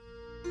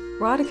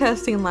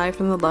Broadcasting live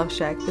from the Love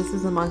Shack, this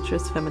is The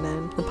Monstrous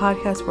Feminine, the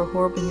podcast where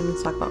horrible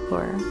humans talk about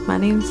horror. My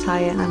name's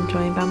Taya, and I'm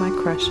joined by my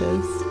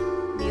crushes,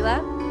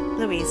 Mila,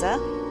 Louisa,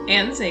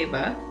 and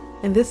Zeba.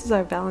 And this is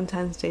our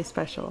Valentine's Day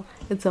special.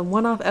 It's a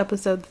one-off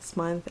episode this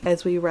month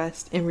as we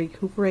rest and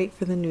recuperate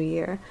for the new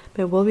year,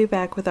 but we'll be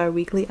back with our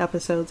weekly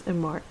episodes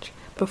in March.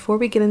 Before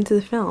we get into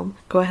the film,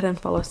 go ahead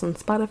and follow us on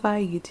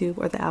Spotify, YouTube,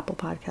 or the Apple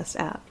Podcast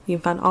app. You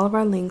can find all of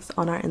our links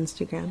on our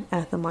Instagram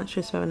at The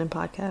Monstrous Feminine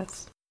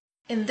Podcast.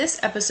 In this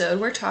episode,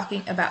 we're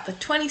talking about the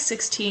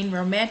 2016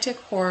 romantic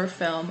horror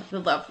film, The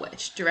Love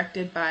Witch,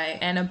 directed by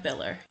Anna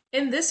Biller.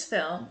 In this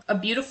film, a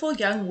beautiful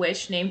young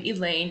witch named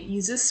Elaine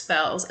uses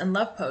spells and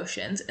love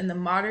potions in the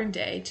modern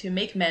day to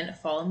make men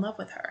fall in love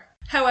with her.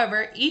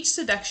 However, each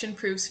seduction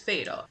proves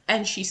fatal,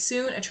 and she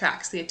soon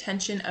attracts the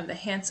attention of the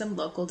handsome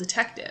local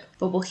detective.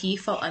 But will he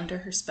fall under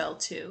her spell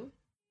too?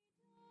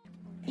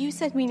 you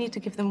said we need to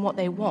give them what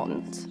they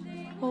want.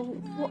 Well,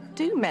 what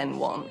do men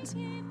want?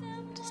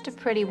 Just a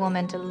pretty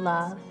woman to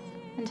love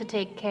and to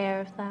take care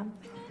of them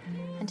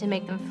and to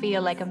make them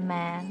feel like a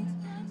man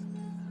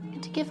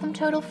and to give them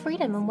total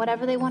freedom in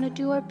whatever they want to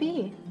do or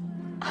be.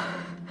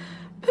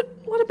 But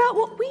what about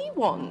what we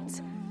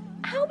want?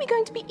 How are we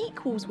going to be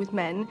equals with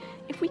men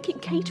if we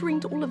keep catering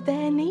to all of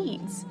their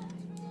needs?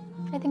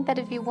 I think that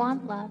if you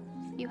want love,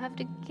 you have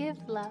to give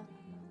love.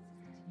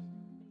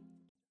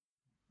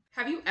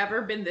 Have you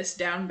ever been this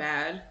down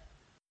bad?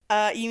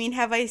 You mean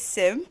have I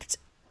simped?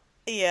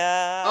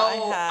 Yeah,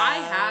 Oh, I I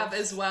have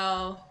as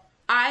well.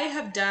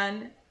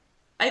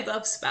 I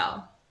love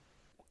spell.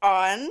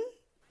 On?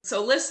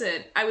 So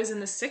listen, I was in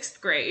the 6th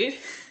grade,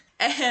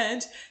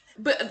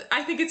 but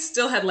I think it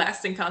still had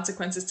lasting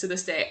consequences to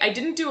this day. I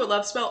didn't do a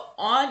love spell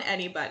on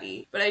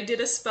anybody, but I did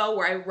a spell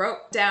where I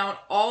wrote down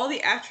all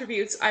the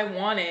attributes I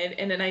wanted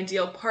in an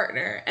ideal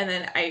partner, and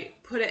then I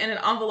put it in an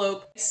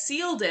envelope,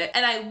 sealed it,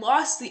 and I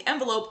lost the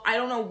envelope. I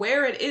don't know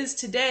where it is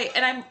today,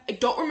 and I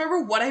don't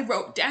remember what I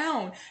wrote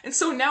down. And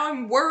so now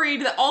I'm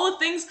worried that all the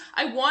things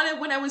I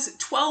wanted when I was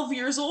 12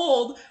 years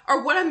old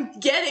are what I'm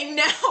getting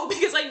now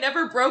because I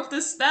never broke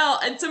the spell.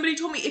 And somebody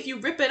told me if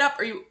you rip it up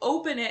or you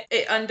open it,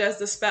 it undoes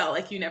the spell,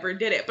 like you never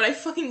did it. But I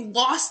fucking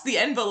lost the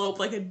envelope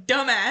like a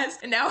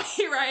dumbass, and now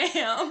here I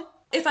am.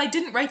 If I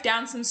didn't write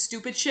down some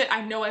stupid shit,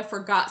 I know I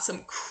forgot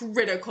some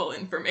critical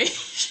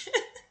information.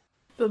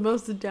 The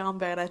most down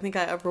bad I think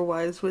I ever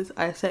was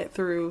I sat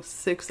through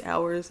 6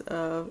 hours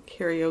of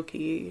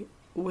karaoke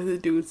with a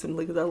dude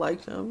simply because I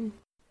liked him.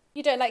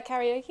 You don't like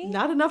karaoke?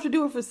 Not enough to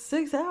do it for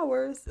 6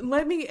 hours.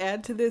 Let me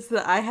add to this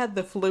that I had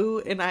the flu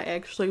and I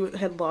actually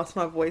had lost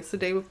my voice the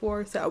day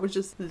before, so I was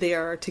just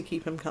there to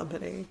keep him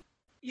company.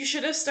 You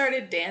should have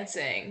started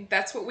dancing.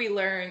 That's what we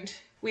learned.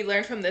 We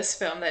learned from this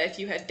film that if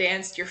you had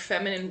danced, your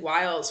feminine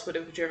wiles would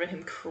have driven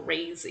him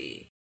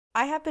crazy.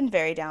 I have been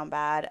very down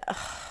bad.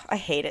 Ugh, I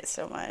hate it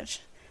so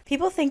much.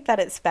 People think that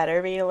it's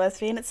better being a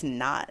lesbian. It's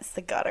not. It's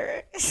the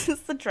gutter. It's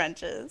the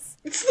trenches.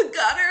 It's the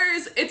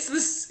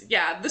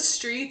gutters. The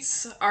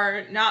streets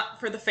are not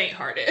for the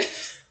faint-hearted.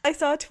 I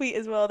saw a tweet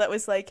as well that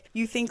was like,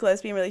 you think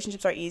lesbian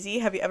relationships are easy?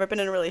 Have you ever been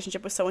in a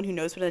relationship with someone who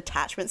knows what an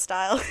attachment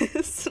style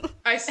is?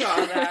 I saw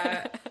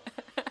that.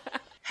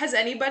 Has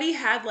anybody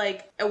had,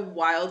 like, a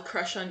wild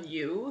crush on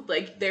you?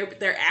 Like,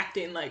 they're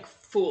acting, like,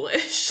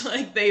 foolish.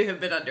 Like, they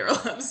have been under a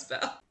love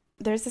spell.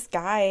 There's this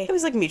guy, it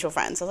was like mutual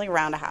friends, I was like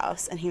around a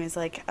house, and he was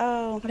like,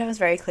 oh, but I was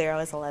very clear I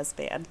was a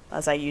lesbian,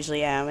 as I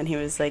usually am, and he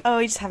was like, oh,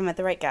 you just haven't met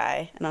the right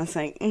guy, and I was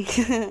like,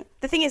 the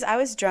thing is, I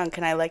was drunk,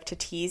 and I like to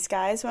tease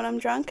guys when I'm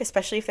drunk,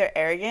 especially if they're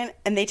arrogant,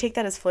 and they take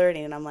that as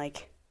flirting, and I'm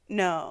like,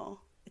 no,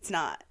 it's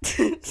not.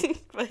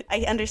 But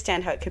I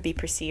understand how it could be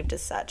perceived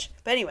as such.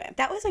 But anyway,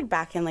 that was like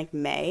back in like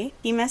May.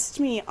 He messaged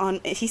me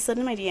he slid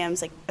in my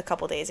DMs like a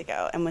couple days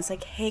ago and was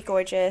like, hey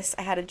gorgeous,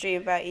 I had a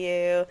dream about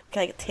you.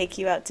 Can I take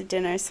you out to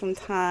dinner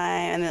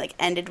sometime? And then like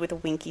ended with a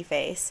winky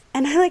face.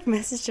 And I like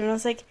messaged him and I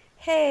was like,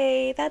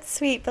 hey, that's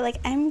sweet, but like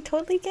I'm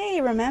totally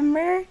gay,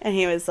 remember? And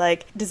he was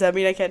like, does that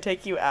mean I can't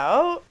take you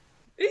out?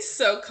 He's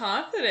so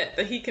confident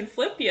that he can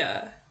flip you.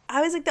 I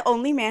was like, the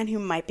only man who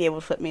might be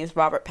able to flip me is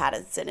Robert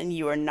Pattinson, and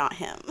you are not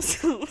him.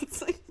 So it's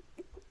like,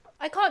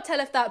 I can't tell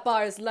if that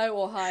bar is low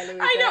or high,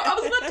 Louisa. I know, I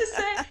was about to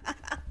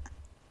say.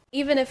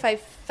 Even if I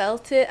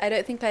felt it, I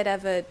don't think I'd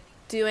ever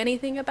do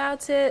anything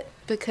about it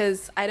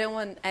because I don't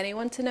want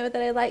anyone to know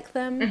that I like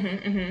them.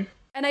 Mm-hmm, mm-hmm.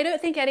 And I don't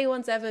think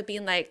anyone's ever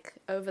been like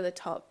over the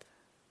top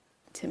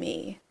to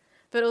me.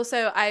 But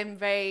also I'm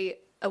very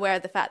aware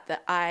of the fact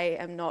that I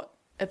am not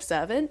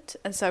observant,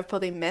 and so I've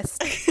probably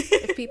missed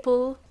if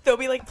people... They'll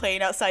be like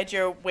playing outside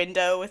your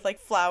window with like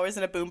flowers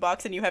in a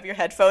boombox and you have your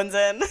headphones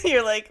in.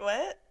 You're like,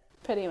 what?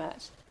 Pretty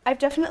much. I've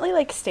definitely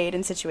like stayed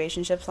in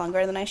situationships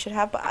longer than I should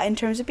have, but in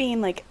terms of being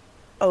like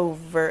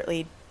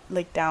overtly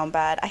like down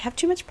bad, I have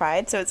too much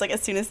pride, so it's like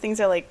as soon as things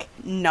are like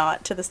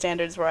not to the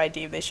standards where I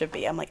deem they should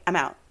be, I'm like, I'm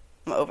out.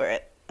 I'm over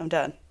it. I'm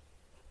done.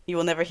 You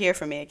will never hear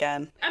from me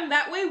again. I'm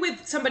that way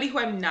with somebody who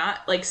I'm not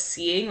like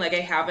seeing, like I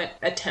haven't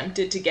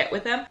attempted to get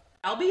with them.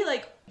 I'll be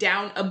like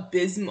down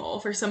abysmal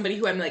for somebody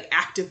who I'm like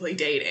actively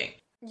dating.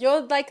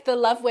 You're like the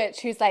love witch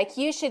who's like,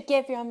 you should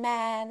give your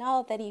man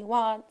all that he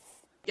wants.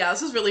 Yeah,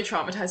 this was really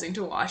traumatizing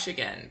to watch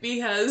again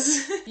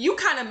because you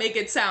kind of make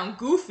it sound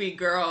goofy,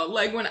 girl.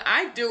 Like when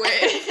I do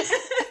it,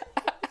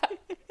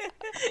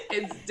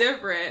 it's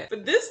different.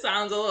 But this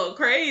sounds a little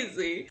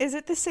crazy. Is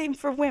it the same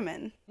for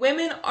women?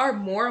 Women are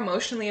more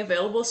emotionally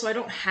available, so I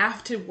don't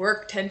have to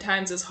work 10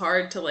 times as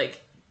hard to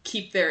like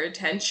keep their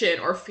attention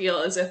or feel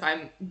as if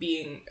I'm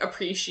being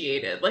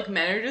appreciated. Like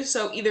men are just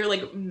so either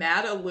like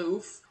mad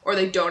aloof or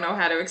they don't know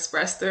how to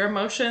express their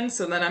emotions.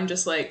 So then I'm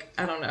just like,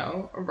 I don't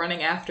know,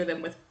 running after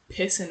them with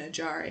piss in a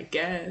jar, I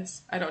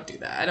guess. I don't do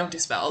that. I don't do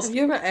spells. Have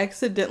you ever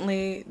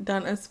accidentally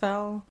done a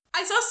spell?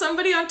 I saw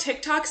somebody on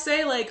TikTok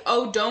say like,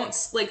 oh, don't,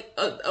 like,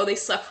 oh, they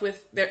slept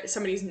with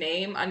somebody's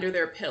name under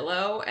their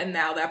pillow and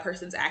now that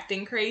person's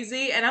acting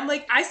crazy. And I'm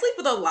like, I sleep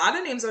with a lot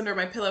of names under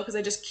my pillow because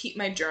I just keep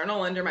my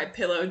journal under my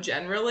pillow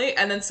generally.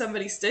 And then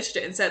somebody stitched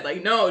it and said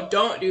like, no,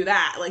 don't do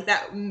that. Like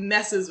that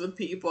messes with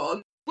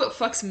people. What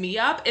fucks me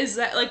up is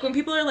that like when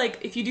people are like,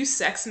 if you do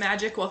sex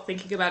magic while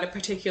thinking about a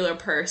particular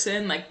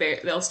person, like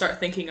they'll start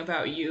thinking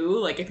about you.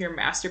 Like if you're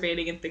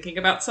masturbating and thinking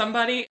about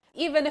somebody.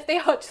 Even if they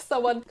are just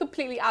someone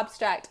completely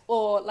abstract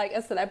or like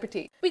a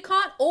celebrity. We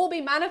can't all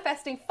be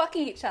manifesting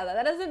fucking each other.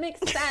 That doesn't make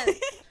sense.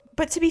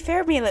 But to be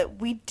fair, Mila,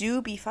 we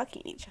do be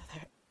fucking each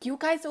other. You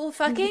guys all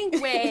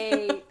fucking?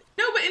 Wait.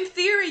 No, but in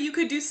theory, you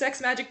could do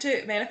sex magic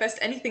to manifest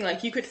anything.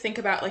 Like, you could think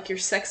about, like, your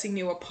sexy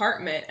new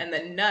apartment and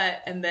then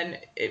nut, and then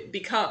it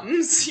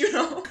becomes, you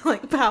know?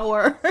 Like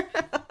power.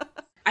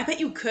 I bet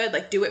you could,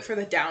 like, do it for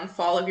the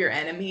downfall of your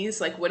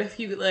enemies. Like, what if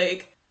you,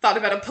 like, thought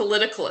about a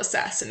political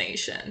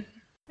assassination?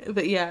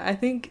 But yeah, I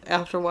think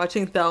after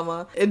watching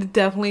Thelma, it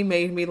definitely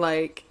made me,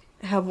 like,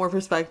 have more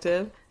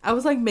perspective. I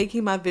was like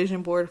making my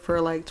vision board for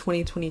like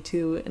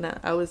 2022 and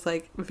I was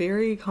like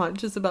very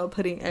conscious about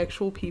putting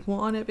actual people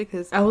on it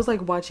because I was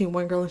like watching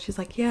one girl and she's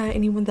like, yeah,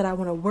 anyone that I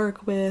want to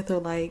work with or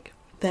like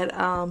that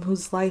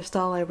whose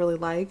lifestyle I really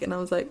like. And I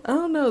was like,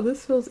 oh no,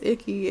 this feels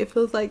icky. It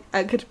feels like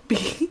I could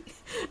be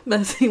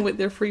messing with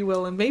their free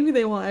will and maybe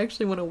they won't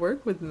actually want to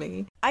work with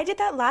me. I did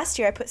that last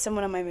year. I put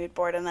someone on my mood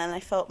board and then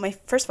I felt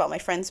first of all, my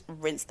friends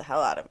rinsed the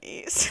hell out of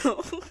me.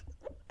 So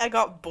I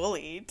got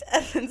bullied,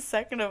 and then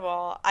second of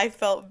all, I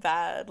felt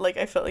bad. Like,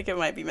 I felt like it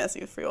might be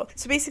messing with free will.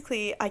 So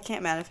basically, I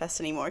can't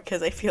manifest anymore,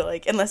 because I feel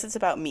like, unless it's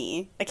about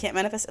me, I can't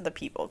manifest other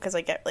people, because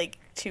I get, like,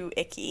 too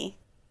icky.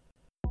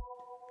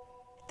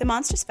 The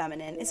Monstrous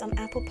Feminine is on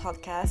Apple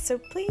Podcasts, so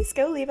please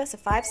go leave us a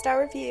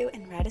 5-star review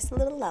and write us a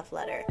little love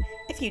letter.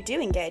 If you do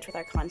engage with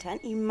our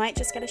content, you might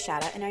just get a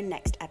shout out in our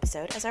next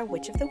episode as our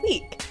Witch of the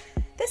Week.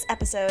 This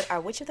episode,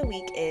 our Witch of the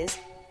Week is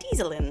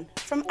Dieselin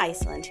from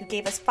Iceland, who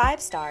gave us 5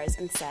 stars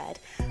and said,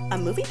 a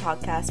movie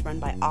podcast run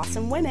by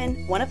awesome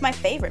women, one of my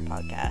favorite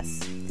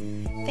podcasts.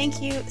 Thank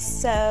you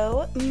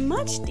so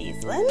much,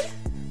 Dieselin.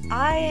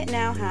 I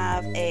now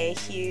have a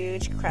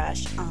huge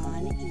crush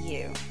on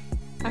you.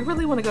 I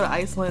really want to go to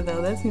Iceland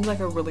though. That seems like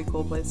a really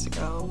cool place to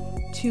go.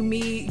 To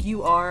me,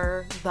 you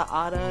are the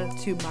Ada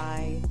to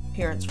my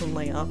parents from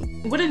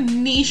Liam. What a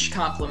niche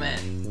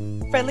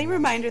compliment. Friendly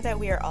reminder that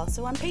we are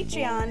also on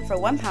Patreon. For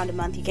 £1 a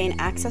month, you gain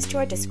access to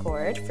our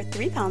Discord. For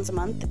 £3 a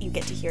month, you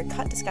get to hear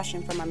cut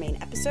discussion from our main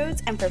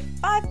episodes. And for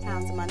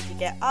 £5 a month, you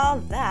get all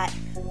that,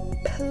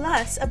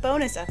 plus a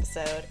bonus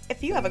episode.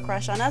 If you have a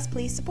crush on us,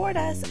 please support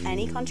us.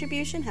 Any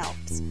contribution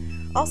helps.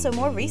 Also,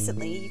 more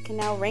recently, you can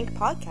now rank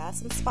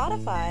podcasts on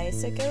Spotify,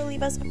 so go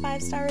leave us a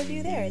 5-star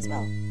review there as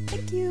well.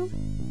 Thank you.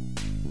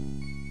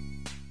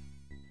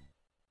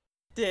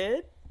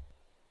 Did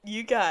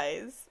you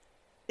guys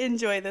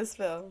enjoy this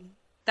film?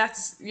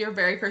 That's your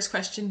very first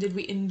question. Did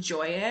we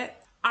enjoy it?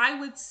 I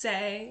would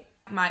say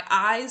my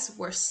eyes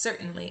were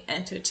certainly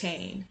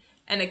entertained,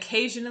 and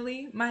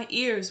occasionally my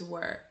ears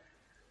were.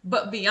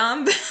 But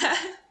beyond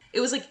that,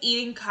 it was like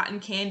eating cotton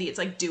candy. It's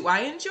like, do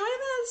I enjoy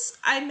this?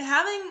 I'm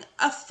having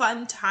a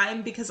fun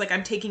time because like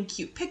I'm taking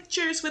cute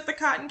pictures with the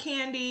cotton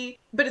candy,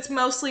 but it's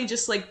mostly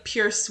just like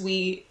pure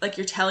sweet. Like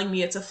you're telling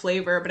me it's a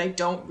flavor, but I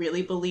don't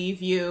really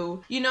believe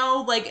you. You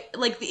know, like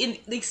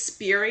the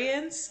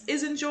experience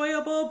is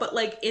enjoyable, but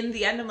like in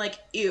the end I'm like,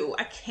 ew,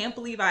 I can't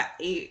believe I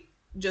ate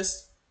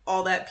just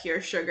all that pure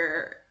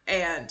sugar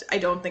and I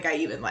don't think I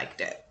even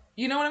liked it.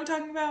 You know what I'm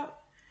talking about?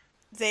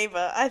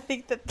 Zeva, I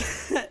think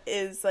that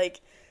is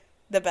like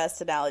the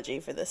best analogy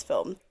for this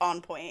film.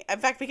 On point. In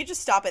fact, we could just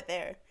stop it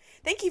there.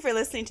 Thank you for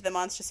listening to The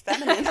Monstrous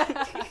Feminine.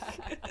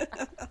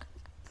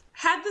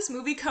 Had this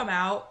movie come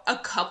out a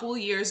couple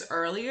years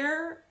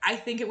earlier, I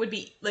think it would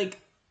be like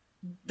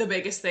the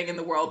biggest thing in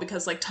the world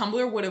because like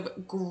Tumblr would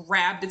have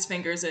grabbed its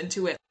fingers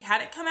into it.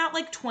 Had it come out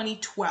like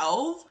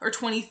 2012 or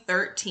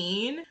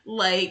 2013,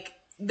 like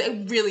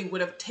they really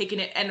would have taken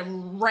it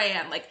and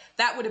ran. Like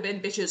that would have been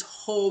bitches'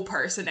 whole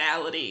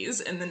personalities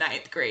in the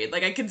 9th grade.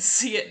 Like I can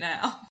see it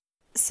now.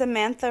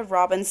 Samantha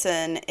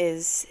Robinson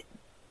is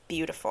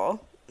beautiful,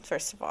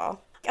 first of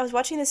all. I was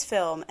watching this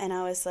film and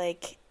I was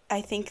like, I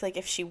think like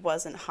if she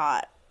wasn't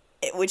hot,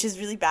 which is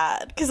really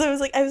bad because I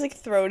was like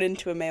thrown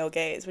into a male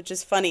gaze, which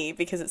is funny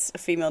because it's a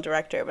female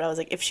director, but I was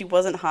like, if she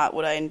wasn't hot,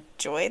 would I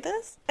enjoy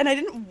this? And I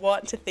didn't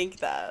want to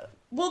think that.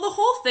 Well, the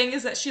whole thing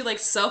is that she, like,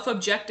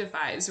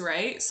 self-objectifies,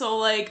 right? So,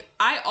 like,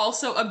 I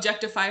also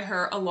objectify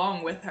her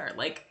along with her.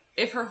 Like,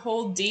 if her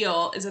whole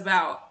deal is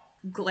about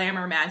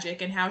glamour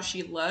magic and how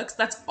she looks,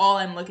 that's all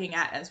I'm looking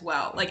at as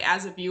well. Like,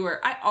 as a viewer,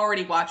 I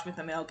already watched with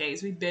the male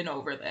gaze. We've been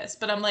over this.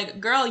 But I'm like,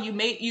 girl,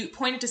 you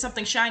pointed to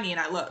something shiny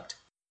and I looked.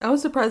 I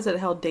was surprised at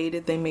how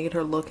dated they made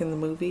her look in the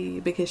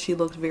movie because she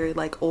looked very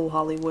like old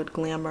Hollywood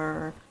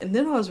glamour. And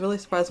then I was really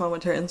surprised when I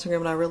went to her Instagram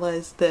and I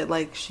realized that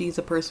like she's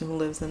a person who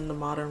lives in the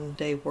modern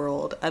day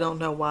world. I don't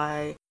know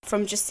why.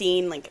 From just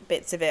seeing like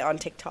bits of it on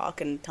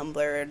TikTok and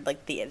Tumblr and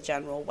like the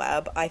general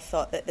web, I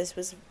thought that this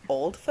was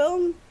old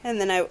film.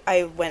 And then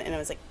I went and I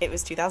was like, it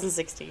was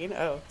 2016.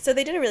 Oh. So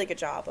they did a really good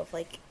job of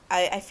like,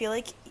 I feel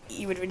like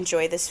you would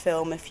enjoy this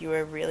film if you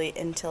were really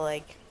into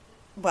like,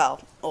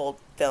 well, old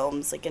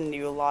films, like, and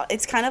knew a lot.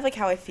 It's kind of like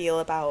how I feel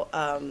about,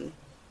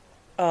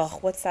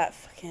 what's that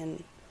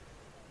fucking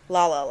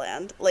La La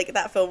Land? Like,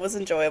 that film was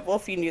enjoyable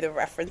if you knew the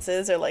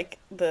references or, like,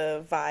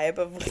 the vibe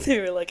of what they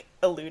were, like,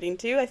 alluding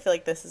to. I feel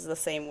like this is the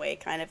same way,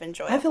 kind of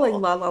enjoyable. I feel like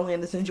La La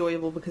Land is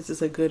enjoyable because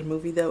it's a good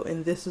movie, though,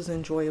 and this is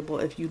enjoyable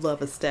if you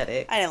love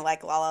aesthetic. I didn't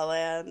like La La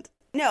Land.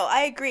 No,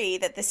 I agree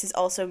that this is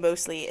also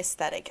mostly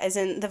aesthetic, as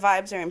in the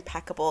vibes are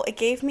impeccable. It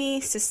gave me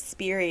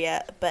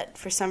Suspiria, but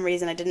for some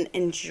reason I didn't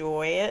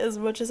enjoy it as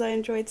much as I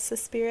enjoyed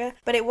Suspiria.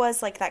 But it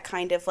was like that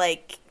kind of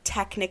like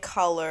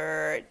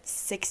Technicolor,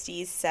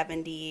 60s,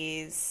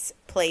 70s,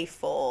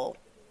 playful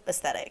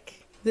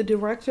aesthetic. The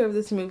director of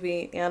this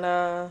movie,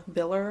 Anna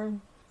Biller,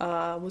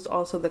 was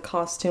also the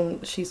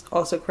costume. She's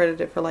also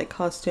credited for like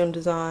costume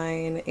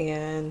design,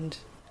 and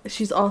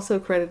she's also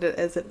credited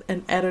as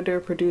an editor,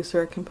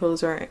 producer,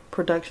 composer,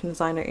 production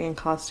designer, and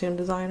costume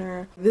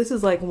designer. This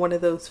is like one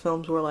of those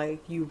films where like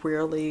you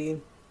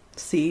rarely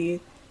see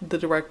the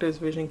director's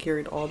vision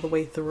carried all the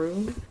way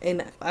through.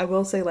 And I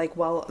will say, like,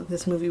 while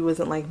this movie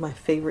wasn't like my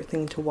favorite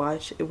thing to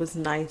watch, it was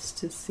nice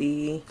to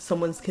see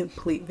someone's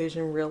complete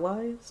vision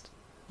realized,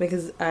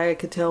 because I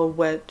could tell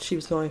what she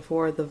was going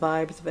for, the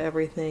vibes of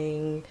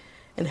everything,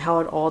 and how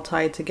it all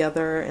tied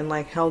together, and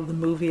like how the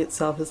movie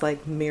itself is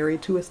like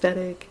married to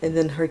aesthetic, and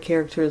then her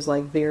character is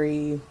like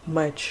very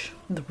much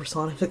the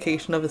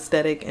personification of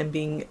aesthetic and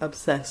being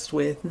obsessed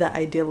with the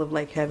ideal of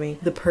like having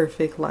the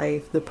perfect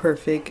life, the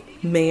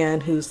perfect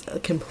man who's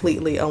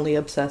completely only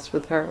obsessed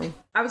with her.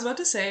 I was about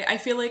to say, I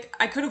feel like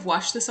I could have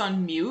watched this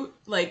on mute,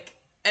 like,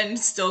 and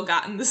still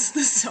gotten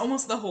this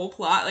almost the whole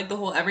plot, like the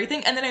whole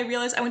everything. And then I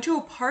realized I went to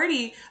a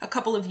party a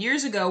couple of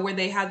years ago where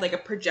they had like a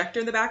projector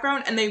in the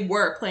background and they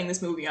were playing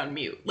this movie on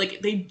mute.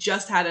 Like they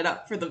just had it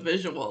up for the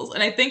visuals.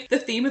 And I think the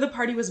theme of the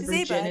party was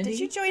virginity. Zeba, did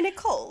you join a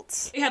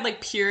cult? They had like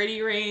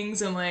purity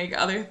rings and like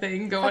other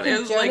things going.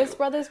 It was Jonas like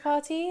Brothers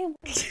party?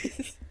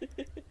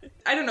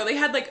 I don't know, they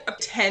had like a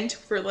tent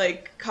for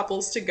like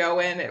couples to go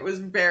in. It was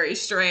very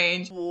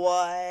strange.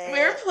 What? We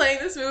were playing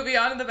this movie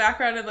on in the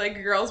background and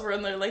like girls were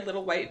in their like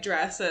little white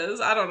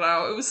dresses. I don't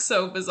know. It was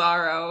so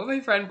bizarro.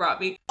 My friend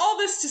brought me. All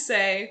this to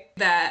say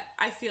that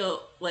I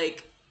feel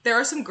like there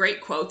are some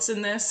great quotes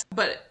in this,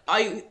 but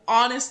I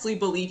honestly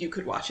believe you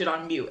could watch it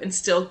on mute and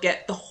still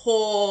get the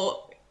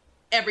whole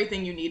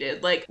everything you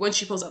needed. Like when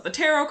she pulls out the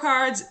tarot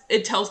cards,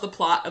 it tells the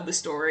plot of the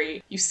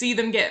story. You see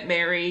them get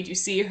married, you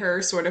see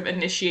her sort of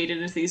initiated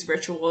into these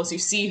rituals, you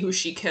see who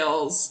she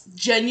kills.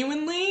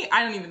 Genuinely,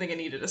 I don't even think it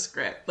needed a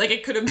script. Like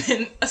it could have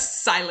been a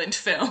silent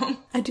film.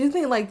 I do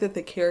think like that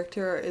the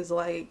character is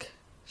like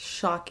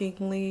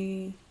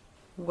shockingly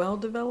well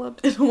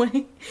developed in a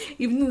way,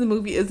 even though the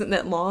movie isn't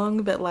that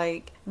long, but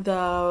like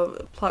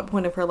the plot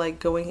point of her like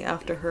going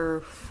after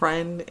her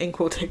friend in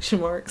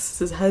quotation marks,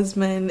 his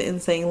husband, and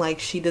saying like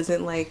she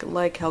doesn't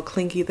like how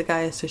clingy the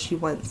guy is, so she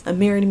wants a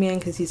married man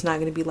because he's not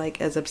going to be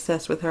like as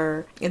obsessed with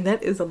her. And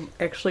that is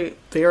actually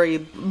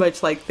very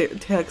much like the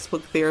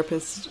textbook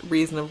therapist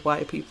reason of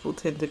why people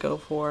tend to go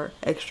for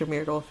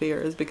extramarital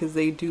affairs, because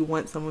they do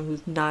want someone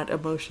who's not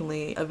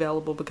emotionally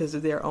available because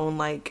of their own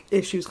like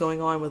issues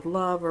going on with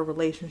love or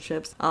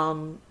relationships.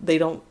 They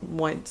don't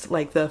want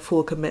like the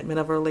full commitment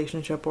of a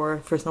relationship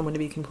or for someone to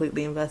be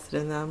completely invested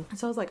in them.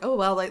 So I was like, oh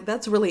wow, like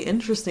that's really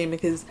interesting,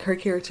 because her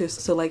character is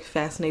so like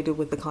fascinated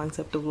with the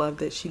concept of love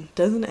that she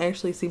doesn't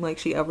actually seem like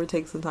she ever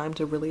takes the time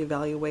to really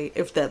evaluate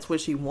if that's what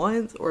she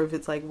wants or if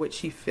it's like what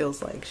she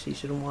feels like she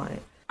should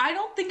want. I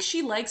don't think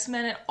she likes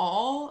men at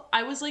all.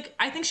 I was like,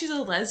 I think she's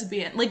a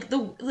lesbian.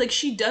 Like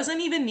she doesn't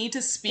even need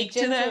to speak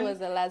to them. Ginger was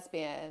a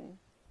lesbian.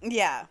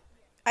 Yeah.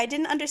 I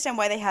didn't understand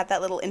why they had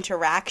that little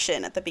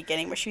interaction at the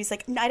beginning where she was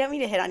like, no, I don't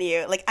mean to hit on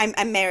you. Like,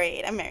 I'm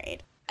married.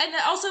 And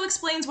it also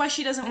explains why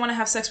she doesn't want to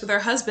have sex with her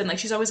husband. Like,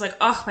 she's always like,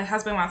 oh, my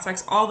husband wants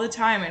sex all the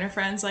time. And her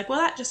friend's like, well,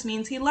 that just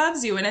means he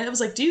loves you. And it was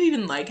like, do you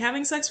even like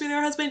having sex with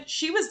your husband?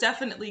 She was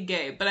definitely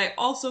gay. But I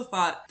also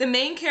thought the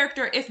main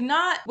character, if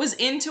not was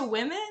into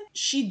women,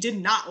 she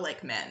did not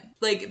like men.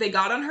 Like, they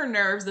got on her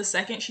nerves the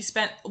second she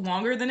spent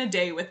longer than a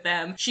day with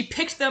them. She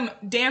picked them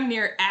damn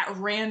near at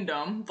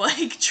random.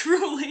 Like,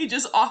 truly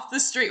just off the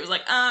street. Was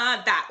like,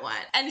 that one.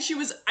 And she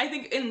was, I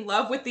think, in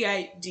love with the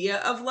idea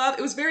of love.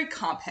 It was very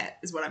comp het,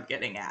 is what I'm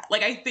getting at. at.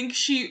 Like, I think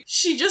she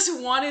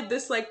just wanted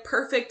this like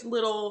perfect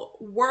little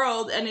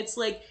world, and it's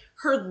like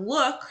her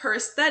look, her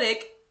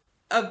aesthetic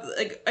of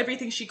like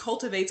everything she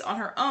cultivates on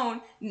her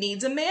own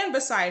needs a man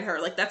beside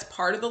her. Like, that's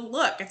part of the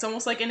look. It's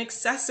almost like an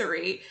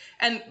accessory,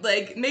 and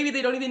like maybe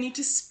they don't even need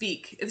to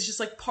speak. It's just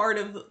like part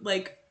of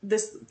like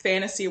this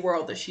fantasy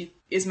world that she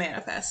is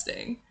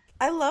manifesting.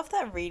 I love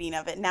that reading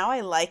of it. Now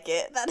I like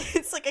it. That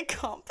it's like a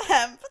comp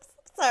hem.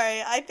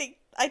 Sorry, I think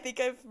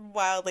I've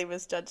wildly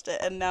misjudged it,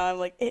 and now I'm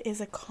like, it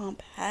is a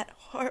comp het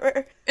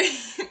horror.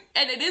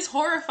 And it is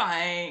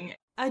horrifying.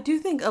 I do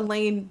think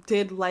Elaine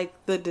did like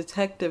the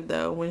detective,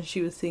 though, when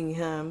she was seeing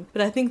him.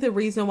 But I think the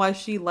reason why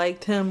she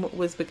liked him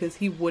was because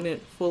he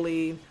wouldn't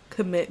fully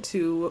commit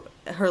to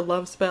her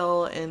love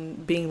spell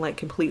and being, like,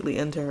 completely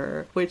into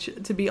her. Which,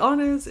 to be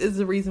honest, is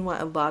the reason why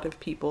a lot of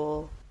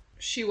people...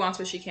 She wants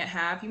what she can't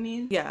have, you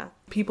mean? Yeah.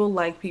 People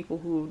like people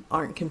who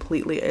aren't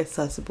completely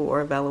accessible or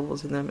available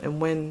to them.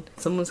 And when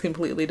someone's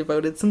completely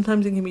devoted,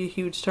 sometimes it can be a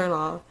huge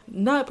turnoff.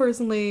 Not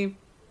personally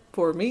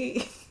for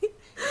me.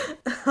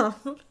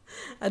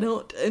 I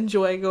don't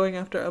enjoy going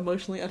after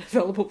emotionally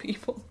unavailable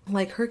people.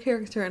 Like, her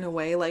character, in a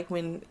way, like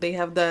when they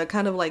have the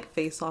kind of like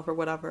face off or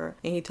whatever,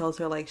 and he tells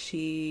her like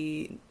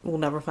she will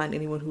never find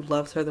anyone who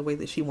loves her the way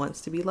that she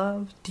wants to be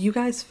loved. Do you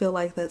guys feel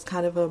like that's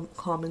kind of a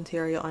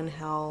commentary on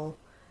how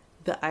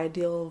the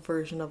ideal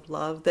version of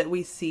love that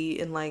we see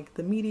in like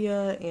the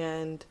media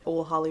and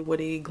old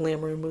Hollywoody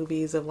glamour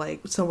movies of like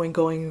someone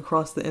going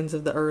across the ends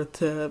of the earth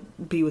to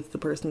be with the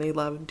person they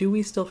love, do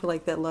we still feel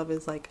like that love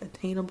is like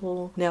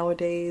attainable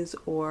nowadays,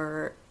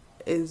 or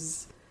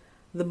is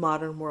the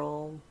modern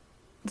world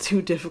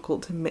too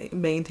difficult to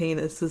maintain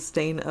and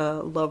sustain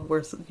a love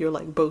where you're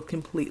like both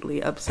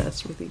completely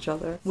obsessed with each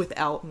other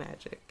without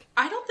magic?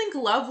 I don't think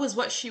love was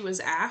what she was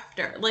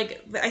after.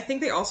 Like, I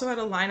think they also had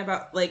a line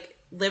about like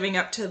living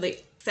up to the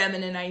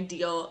feminine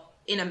ideal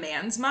in a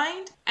man's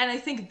mind, and I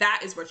think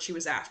that is what she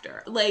was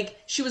after. Like,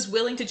 she was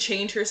willing to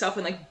change herself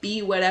and like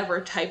be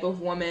whatever type of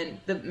woman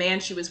the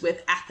man she was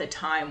with at the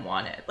time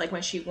wanted. Like,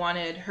 when she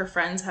wanted her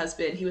friend's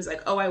husband, he was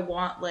like, oh, I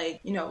want like,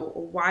 you know, a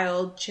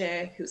wild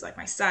chick who's like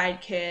my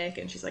sidekick,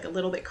 and she's like a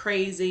little bit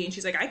crazy, and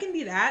she's like, I can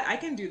be that, I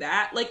can do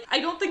that. Like, I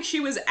don't think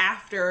she was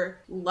after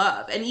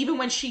love. And even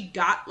when she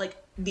got like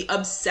the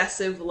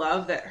obsessive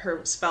love that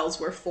her spells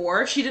were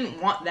for, she didn't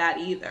want that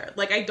either.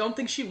 Like, I don't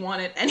think she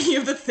wanted any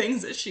of the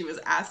things that she was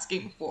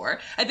asking for.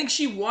 I think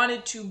she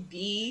wanted to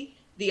be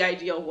the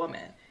ideal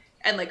woman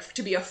and like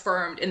to be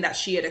affirmed in that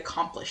she had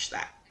accomplished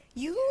that.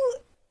 You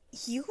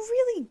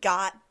really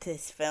got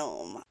this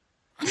film.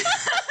 I'm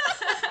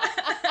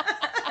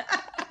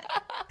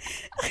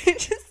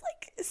just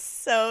like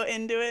so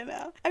into it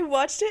now. I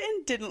watched it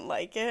and didn't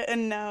like it,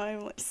 and now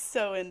I'm like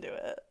so into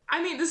it.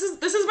 I mean, this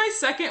is my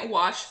second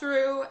watch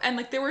through, and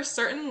like there were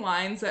certain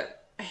lines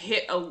that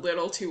hit a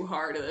little too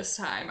hard this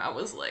time. I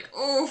was like,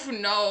 oof,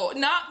 no.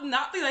 Not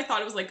that I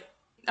thought it was like,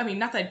 I mean,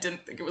 not that I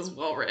didn't think it was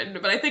well written,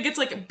 but I think it's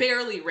like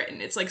barely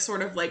written. It's like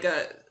sort of like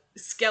a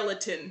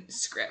skeleton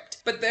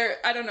script. But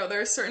I don't know,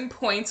 there are certain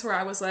points where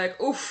I was like,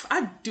 oof,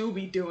 I do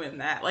be doing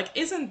that. Like,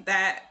 isn't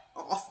that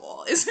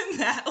awful? Isn't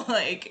that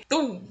like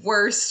the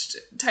worst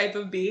type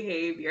of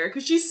behavior?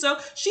 Because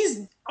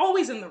she's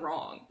always in the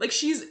wrong. Like,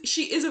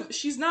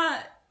 she's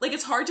not, like,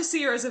 it's hard to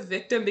see her as a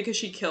victim because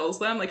she kills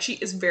them. Like, she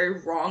is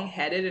very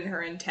wrong-headed in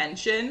her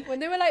intention. When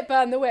they were like,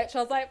 burn the witch,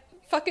 I was like,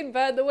 fucking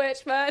burn the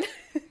witch, man.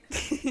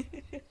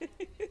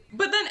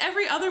 But then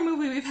every other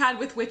movie we've had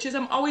with witches,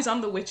 I'm always on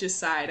the witch's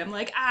side. I'm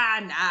like,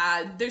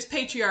 nah, there's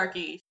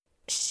patriarchy.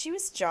 She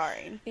was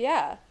jarring.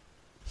 Yeah.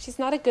 She's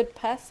not a good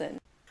person.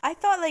 I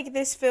thought, like,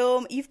 this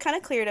film, you've kind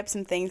of cleared up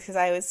some things because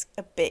I was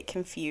a bit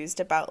confused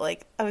about,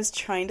 like, I was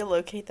trying to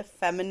locate the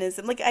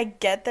feminism. Like, I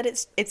get that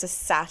it's a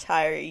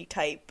satire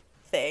type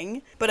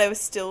thing, but I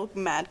was still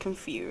mad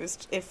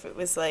confused if it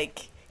was,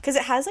 like, because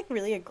it has, like,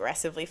 really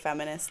aggressively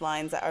feminist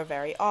lines that are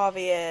very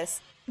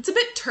obvious. It's a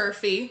bit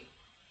turfy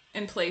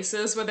in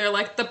places where they're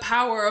like, the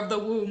power of the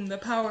womb, the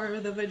power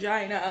of the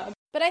vagina.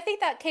 But I think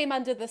that came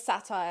under the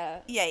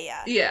satire.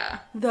 Yeah.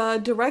 The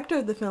director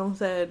of the film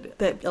said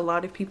that a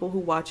lot of people who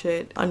watch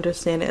it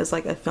understand it as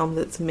like a film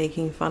that's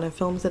making fun of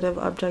films that have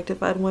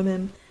objectified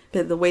women.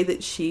 But the way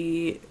that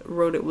she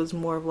wrote it was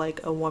more of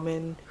like a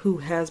woman who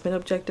has been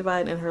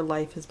objectified and her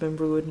life has been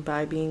ruined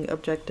by being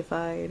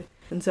objectified.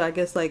 And so I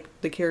guess like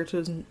the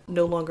character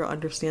no longer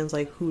understands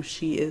like who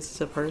she is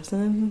as a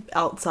person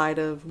outside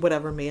of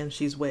whatever man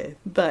she's with.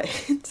 But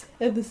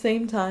at the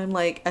same time,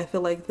 like I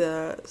feel like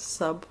the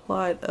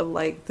subplot of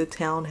like the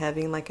town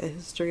having like a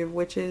history of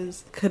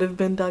witches could have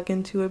been dug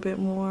into a bit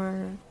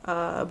more.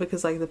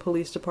 Because like the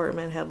police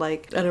department had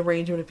like an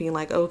arrangement of being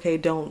like, okay,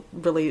 don't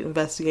really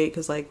investigate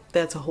because like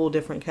that's a whole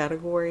different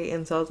category.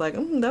 And so I was like,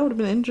 that would have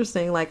been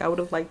interesting. Like I would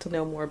have liked to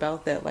know more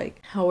about that.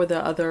 Like how are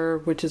the other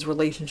witches'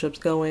 relationships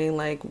going?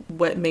 Like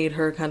what made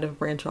her kind of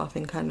branch off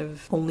and kind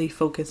of only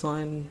focus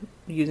on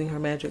using her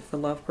magic for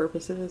love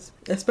purposes,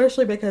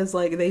 especially because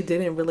like they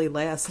didn't really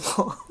last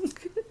long.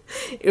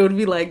 It would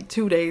be like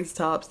 2 days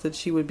tops that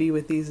she would be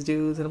with these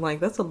dudes. And I'm like,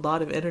 that's a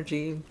lot of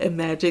energy and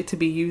magic to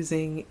be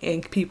using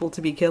and people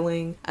to be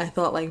killing. I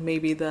thought like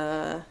maybe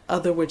the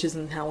other witches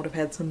in town would have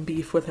had some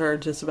beef with her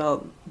just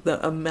about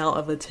the amount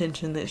of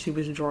attention that she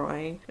was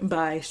drawing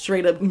by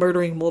straight up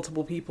murdering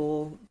multiple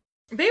people.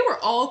 They were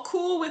all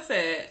cool with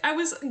it. I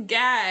was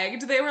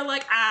gagged. They were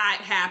like,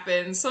 it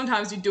happens.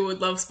 Sometimes you do a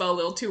love spell a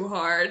little too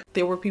hard.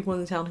 There were people in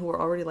the town who were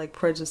already like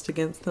prejudiced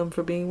against them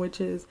for being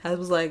witches. I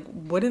was like,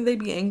 wouldn't they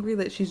be angry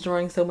that she's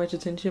drawing so much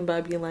attention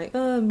by being like,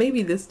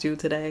 maybe this dude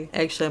today.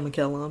 Actually, I'm gonna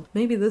kill him.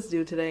 Maybe this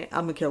dude today.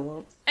 I'm gonna kill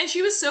him. And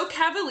she was so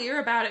cavalier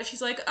about it.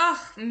 She's like,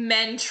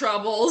 men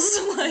troubles.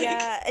 Like,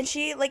 yeah, and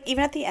she, like,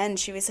 even at the end,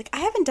 she was like, I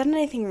haven't done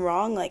anything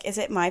wrong. Like, is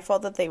it my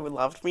fault that they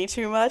loved me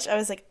too much? I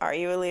was like, are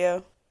you a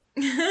Leo?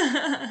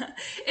 I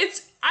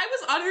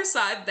was on her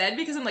side then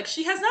because I'm like,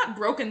 she has not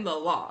broken the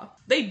law.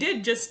 They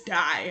did just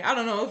die. I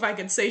don't know if I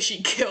could say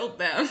she killed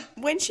them.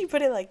 When she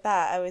put it like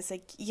that, I was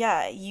like,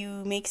 yeah,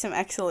 you make some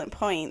excellent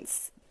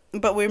points,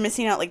 but we're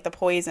missing out like the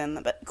poison.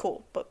 But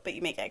cool, but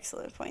you make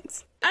excellent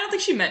points. I don't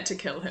think she meant to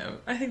kill him.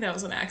 I think that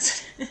was an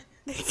accident.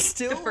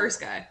 Still the first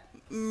guy.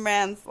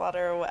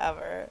 Manslaughter or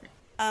whatever.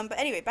 But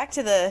anyway, back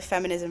to the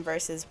feminism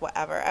versus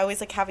whatever. I was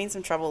like having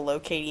some trouble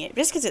locating it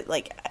just because it,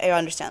 like, I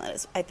understand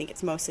that I think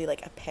it's mostly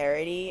like a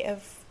parody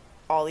of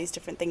all these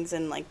different things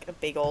in like a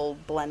big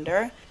old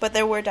blender. But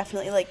there were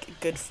definitely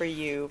like good for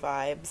you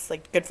vibes,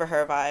 like good for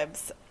her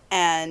vibes.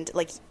 And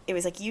like it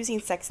was like using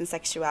sex and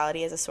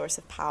sexuality as a source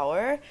of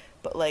power,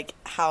 but like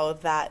how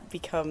that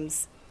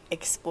becomes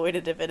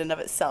exploitative in and of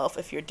itself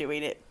if you're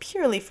doing it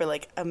purely for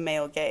like a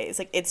male gaze.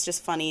 Like it's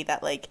just funny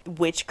that like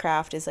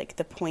witchcraft is like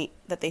the point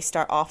that they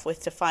start off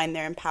with to find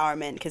their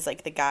empowerment, because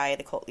like the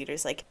cult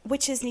leader's like,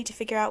 witches need to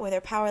figure out where their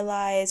power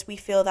lies. We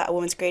feel that a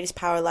woman's greatest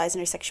power lies in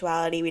her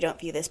sexuality. We don't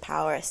view this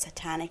power as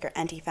satanic or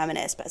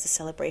anti-feminist, but as a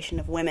celebration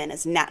of women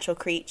as a natural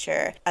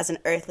creature, as an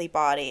earthly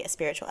body, a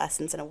spiritual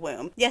essence, and a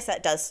womb. Yes,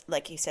 that does,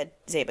 like you said,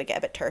 Zeba, get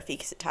a bit turfy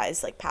because it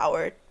ties like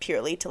power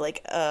purely to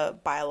like a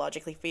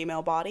biologically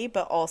female body,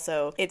 but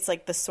also it's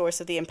like the source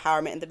of the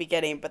empowerment in the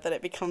beginning, but then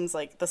it becomes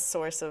like the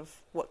source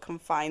of what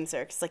confines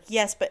her. Because like,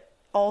 yes, but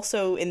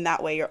also in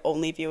that way you're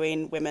only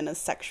viewing women as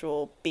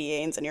sexual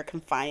beings and you're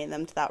confining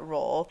them to that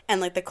role.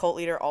 And like the cult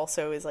leader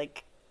also is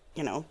like,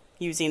 you know,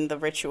 using the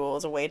ritual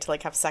as a way to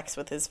like have sex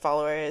with his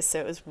followers, so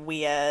it was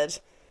weird.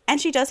 And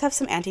she does have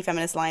some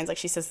anti-feminist lines, like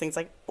she says things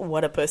like,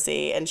 what a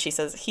pussy, and she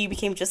says he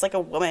became just like a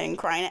woman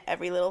crying at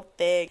every little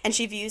thing. And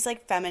she views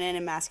like feminine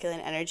and masculine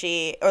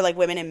energy, or like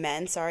women and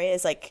men,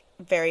 as like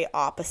very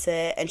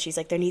opposite. And she's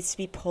like, there needs to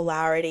be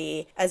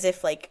polarity, as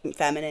if like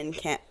feminine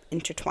can't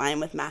intertwine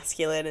with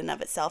masculine in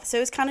of itself. So it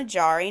was kind of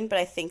jarring, but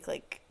I think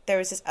like there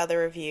was this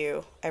other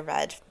review I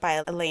read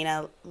by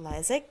Elena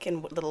Lezik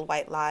in Little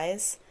White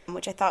Lies,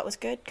 which I thought was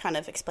good, kind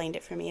of explained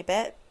it for me a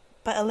bit.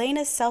 But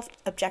Elena's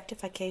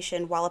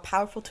self-objectification, while a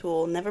powerful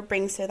tool, never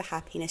brings her the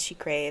happiness she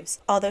craves.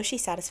 Although she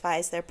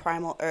satisfies their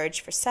primal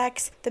urge for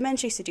sex, the men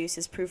she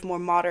seduces prove more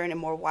modern and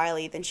more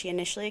wily than she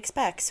initially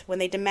expects. When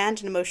they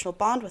demand an emotional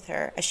bond with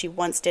her, as she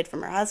once did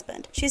from her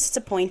husband, she is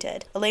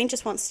disappointed. Elaine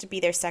just wants to be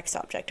their sex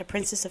object, a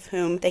princess of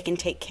whom they can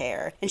take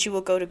care, and she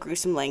will go to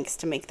gruesome lengths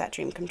to make that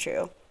dream come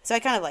true. So I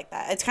kind of like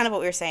that. It's kind of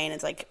what we were saying.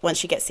 It's like once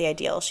she gets the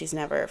ideal, she's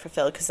never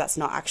fulfilled because that's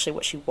not actually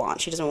what she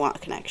wants. She doesn't want a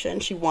connection.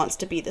 She wants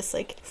to be this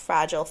like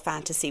fragile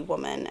fantasy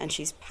woman, and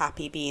she's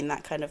happy being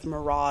that kind of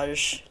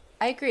mirage.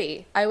 I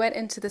agree. I went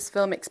into this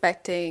film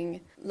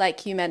expecting,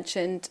 like you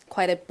mentioned,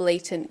 quite a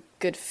blatant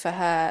good for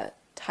her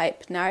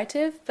type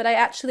narrative, but I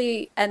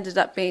actually ended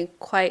up being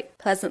quite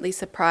pleasantly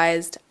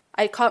surprised.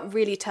 I can't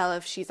really tell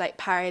if she's like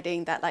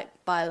parodying that like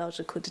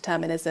biological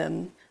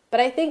determinism, but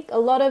I think a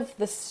lot of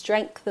the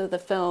strength of the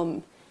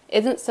film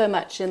isn't so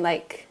much in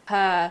like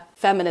her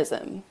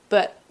feminism,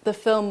 but the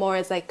film more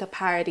is like a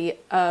parody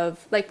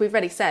of, like we've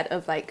already said,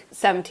 of like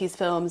 70s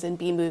films and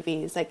B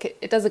movies. Like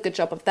it does a good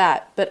job of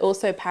that, but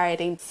also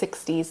parodying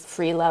 60s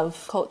free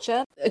love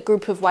culture. A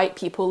group of white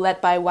people led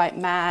by a white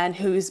man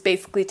who's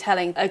basically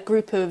telling a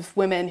group of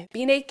women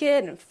be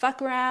naked and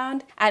fuck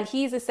around, and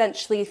he's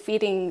essentially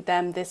feeding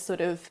them this sort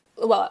of,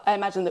 well, I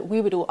imagine that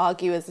we would all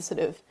argue as a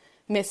sort of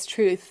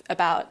mistruth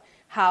about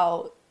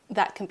how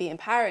that can be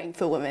empowering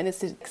for women, is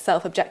to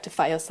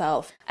self-objectify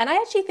yourself. And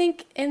I actually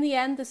think in the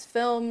end this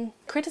film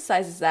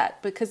criticizes that,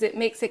 because it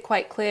makes it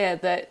quite clear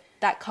that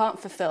that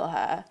can't fulfill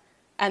her,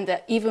 and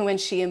that even when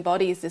she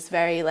embodies this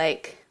very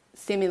like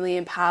seemingly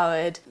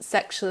empowered,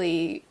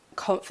 sexually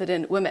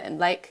confident woman,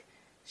 like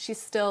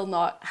she's still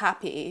not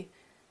happy,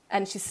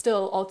 and she's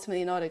still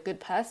ultimately not a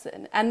good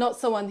person, and not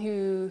someone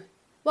who,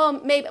 well,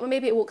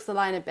 maybe it walks the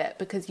line a bit,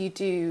 because you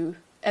do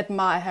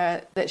admire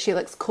her, that she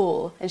looks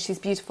cool and she's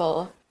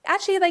beautiful.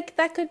 Actually, like,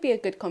 that could be a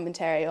good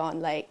commentary on,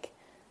 like,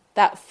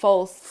 that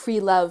false free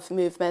love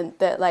movement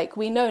that like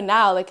we know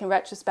now, like in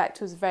retrospect,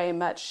 was very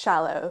much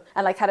shallow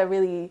and like had a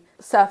really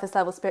surface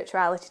level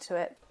spirituality to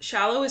it.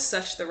 Shallow is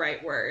such the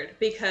right word,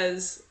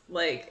 because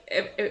like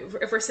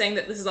if we're saying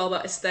that this is all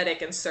about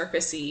aesthetic and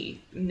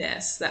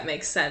surfacey-ness, that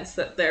makes sense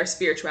that their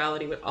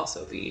spirituality would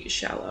also be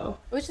shallow.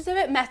 Which is a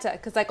bit meta,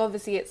 because like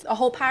obviously it's a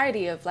whole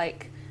parody of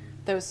like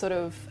those sort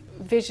of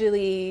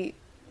visually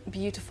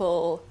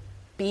beautiful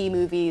B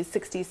movies,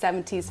 60s,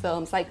 70s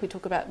films, like we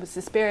talk about with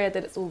Suspiria,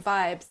 that it's all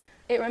vibes.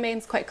 It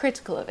remains quite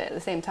critical of it at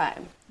the same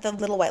time. The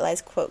Little White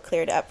Lies quote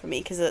cleared it up for me,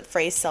 because the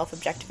phrase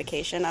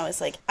self-objectification, I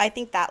was like, I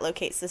think that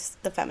locates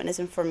the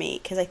feminism for me,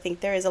 because I think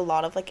there is a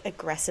lot of like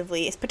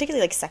aggressively, it's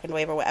particularly like second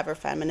wave or whatever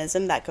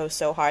feminism that goes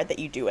so hard that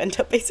you do end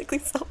up basically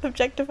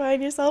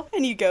self-objectifying yourself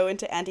and you go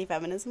into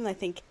anti-feminism. And I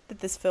think that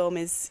this film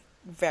is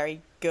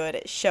very good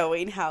at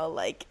showing how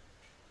like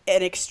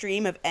an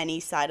extreme of any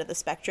side of the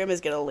spectrum is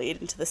going to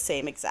lead into the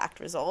same exact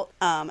result,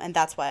 and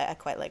that's why I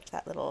quite liked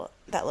that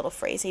little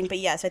phrasing. But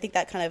yes, I think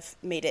that kind of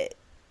made it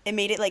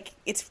like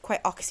it's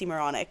quite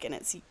oxymoronic in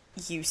its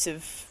use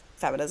of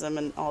feminism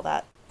and all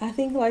that. I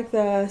think like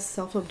the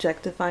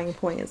self-objectifying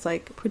point is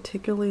like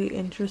particularly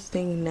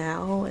interesting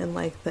now in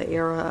like the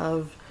era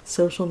of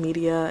social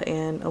media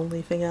and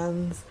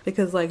OnlyFans,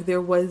 because like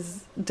there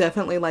was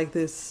definitely like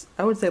this,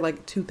 I would say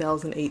like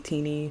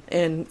 2018-y,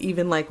 and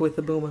even like with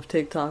the boom of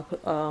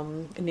TikTok,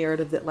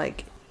 narrative that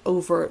like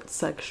overt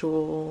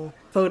sexual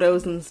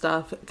photos and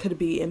stuff could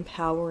be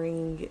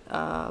empowering,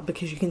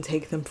 because you can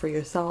take them for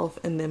yourself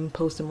and then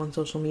post them on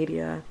social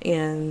media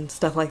and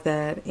stuff like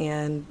that.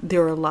 And there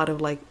were a lot of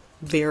like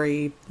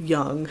very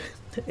young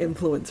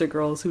influencer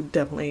girls who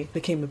definitely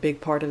became a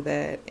big part of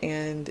that.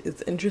 And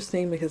it's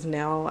interesting because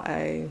now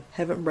I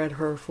haven't read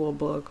her full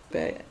book,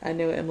 but I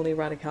know Emily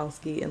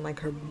Ratajkowski in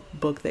like her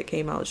book that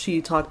came out,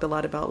 she talked a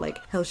lot about like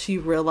how she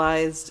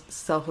realized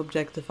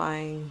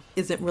self-objectifying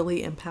isn't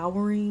really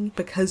empowering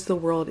because the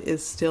world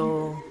is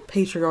still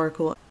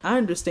patriarchal. I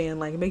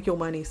understand, like, make your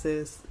money,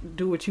 sis,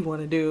 do what you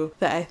want to do,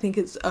 but I think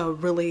it's a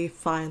really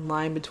fine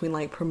line between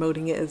like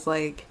promoting it as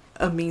like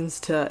a means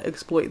to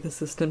exploit the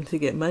system to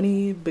get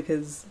money,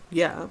 because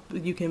yeah,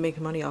 you can make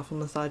money off of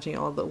misogyny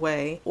all the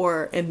way,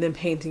 and then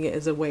painting it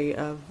as a way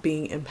of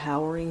being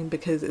empowering,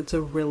 because it's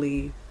a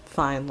really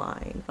fine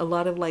line. A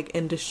lot of like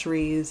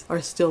industries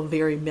are still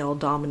very male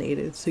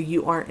dominated, so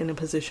you aren't in a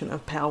position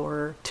of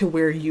power to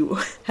where you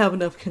have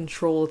enough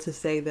control to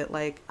say that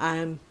like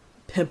I'm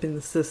pimping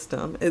the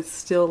system. It's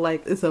still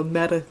like it's a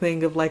meta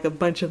thing of like a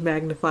bunch of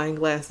magnifying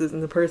glasses,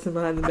 and the person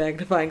behind the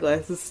magnifying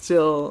glass is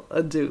still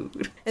a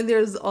dude. And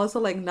there's also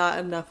like not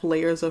enough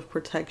layers of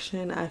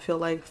protection, I feel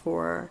like,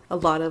 for a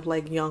lot of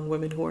like young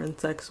women who are in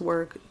sex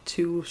work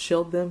to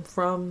shield them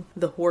from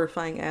the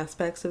horrifying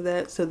aspects of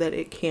that, so that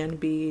it can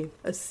be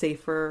a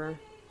safer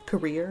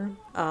career,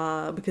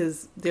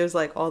 because there's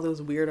like all those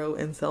weirdo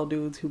incel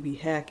dudes who be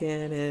hacking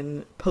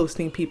and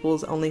posting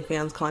people's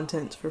OnlyFans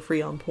content for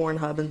free on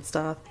Pornhub and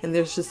stuff, and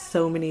there's just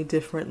so many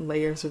different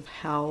layers of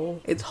how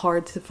it's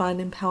hard to find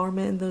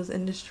empowerment in those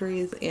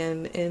industries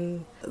and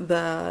in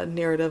the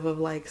narrative of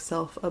like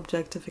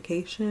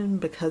self-objectification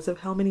because of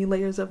how many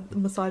layers of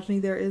misogyny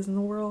there is in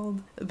the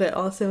world. But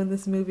also in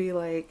this movie,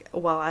 like,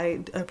 while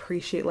I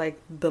appreciate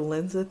like the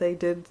lens that they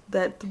did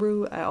that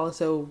through, I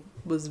also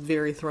was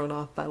very thrown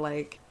off by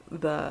like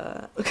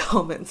the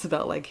comments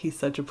about like he's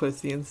such a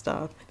pussy and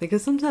stuff,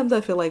 because sometimes I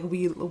feel like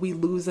we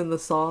lose in the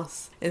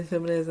sauce in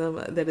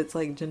feminism that it's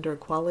like gender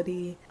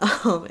equality,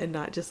 and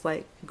not just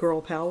like girl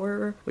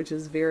power, which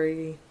is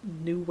very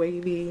new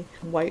wavy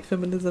white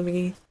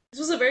feminism-y. This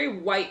was a very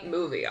white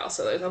movie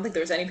also. I don't think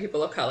there was any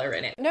people of color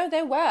in it. No,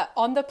 they were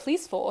on the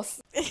police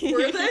force.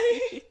 Were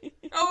they?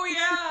 Oh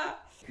yeah.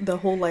 The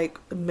whole like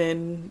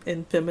men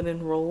in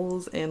feminine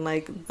roles and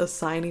like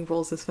assigning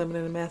roles as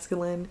feminine and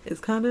masculine is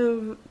kind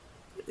of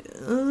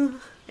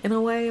in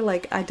a way,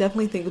 like, I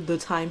definitely think the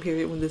time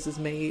period when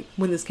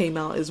this came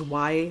out is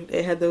why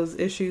it had those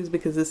issues,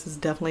 because this is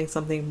definitely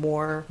something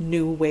more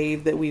new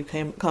wave that we've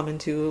come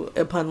into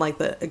upon like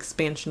the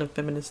expansion of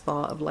feminist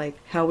thought of like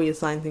how we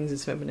assign things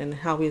as feminine,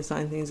 how we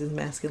assign things as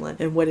masculine,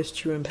 and what is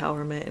true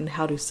empowerment, and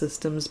how do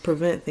systems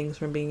prevent things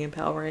from being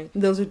empowering.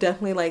 Those are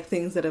definitely like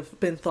things that have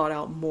been thought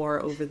out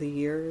more over the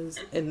years,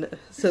 and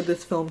so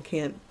this film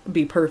can't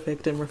be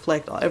perfect and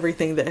reflect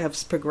everything that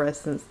has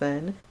progressed since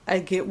then. I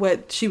get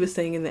what she was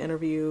saying in the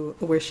interview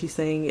where she's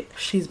saying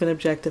she's been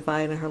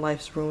objectified and her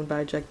life's ruined by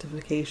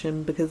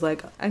objectification, because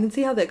like I can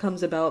see how that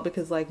comes about,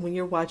 because like when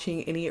you're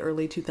watching any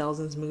early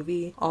 2000s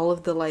movie, all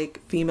of the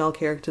like female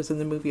characters in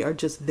the movie are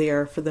just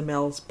there for the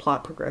male's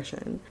plot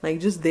progression, like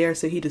just there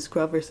so he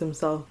discovers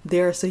himself,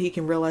 there so he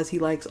can realize he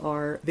likes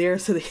art, there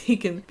so that he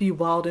can be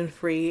wild and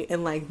free,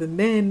 and like the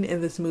men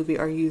in this movie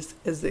are used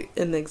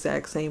in the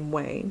exact same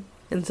way.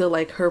 And so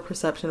like her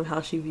perception of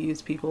how she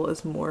views people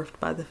is morphed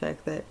by the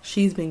fact that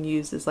she's being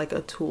used as like a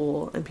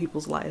tool in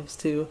people's lives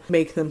to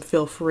make them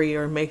feel free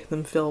or make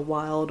them feel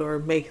wild or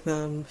make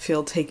them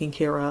feel taken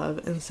care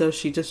of. And so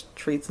she just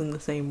treats them the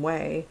same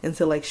way. And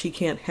so like she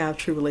can't have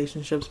true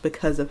relationships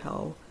because of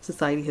how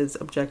society has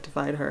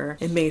objectified her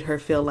and made her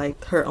feel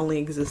like her only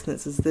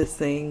existence is this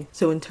thing.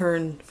 So in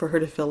turn, for her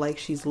to feel like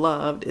she's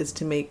loved is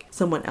to make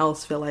someone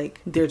else feel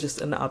like they're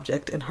just an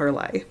object in her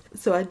life.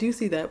 So I do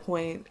see that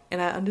point,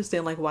 and I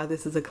understand like why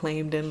this is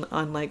acclaimed and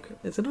on like,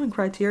 is it on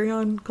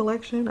Criterion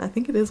Collection? I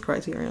think it is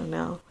Criterion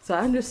now. So I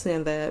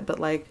understand that, but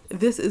like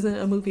this isn't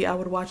a movie I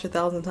would watch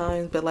 1,000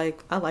 times, but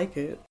like I like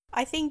it.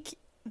 I think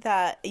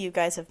that you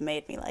guys have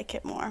made me like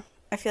it more.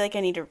 I feel like I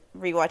need to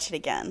rewatch it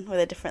again with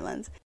a different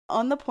lens.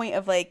 On the point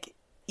of like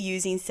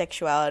using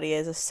sexuality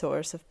as a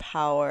source of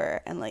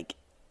power, and like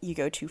you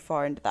go too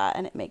far into that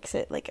and it makes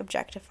it like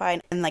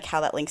objectified, and like how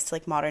that links to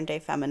like modern day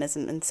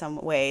feminism in some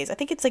ways. I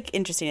think it's like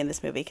interesting in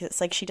this movie because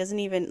it's like she doesn't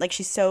even like,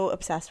 she's so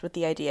obsessed with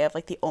the idea of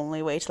like the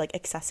only way to like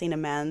accessing a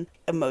man's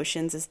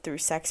emotions is through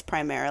sex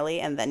primarily,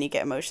 and then you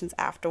get emotions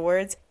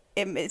afterwards.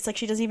 It's like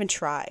she doesn't even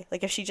try.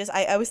 Like if she just,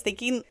 I was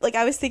thinking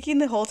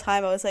the whole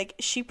time, I was like,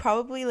 she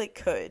probably like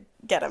could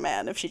get a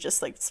man if she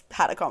just like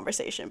had a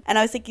conversation. And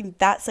I was thinking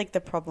that's like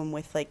the problem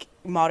with like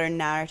modern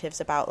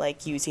narratives about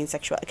like using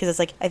sexuality, because it's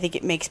like I think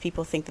it makes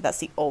people think that that's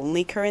the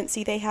only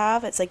currency they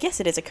have. It's like, yes,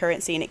 it is a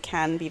currency and it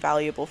can be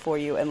valuable for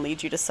you and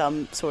lead you to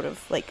some sort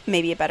of like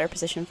maybe a better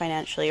position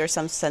financially or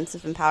some sense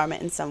of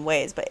empowerment in some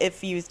ways, but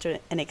if used to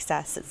an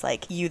excess, it's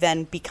like you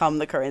then become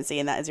the currency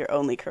and that is your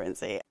only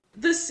currency.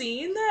 The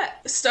scene that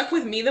stuck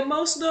with me the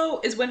most, though,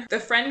 is when the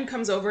friend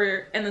comes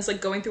over and is, like,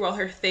 going through all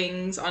her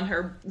things on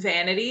her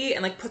vanity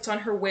and, like, puts on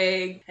her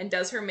wig and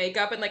does her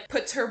makeup and, like,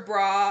 puts her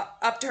bra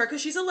up to her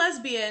because she's a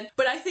lesbian.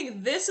 But I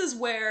think this is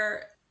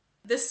where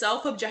the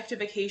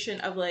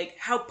self-objectification of, like,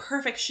 how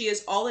perfect she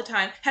is all the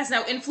time has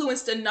now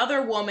influenced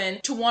another woman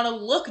to want to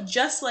look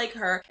just like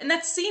her. And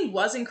that scene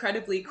was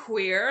incredibly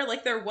queer.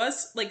 Like, there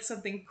was, like,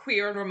 something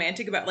queer and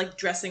romantic about, like,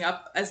 dressing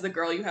up as the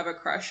girl you have a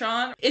crush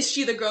on. Is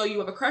she the girl you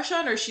have a crush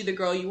on, or is she the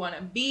girl you want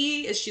to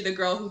be? Is she the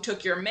girl who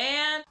took your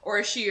man, or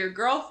is she your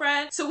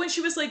girlfriend? So when she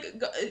was, like,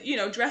 you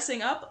know,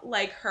 dressing up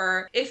like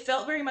her, it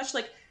felt very much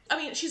like, I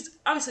mean, she's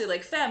obviously,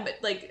 like, femme, but,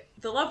 like,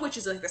 The Love Witch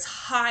is, like, this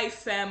high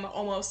femme,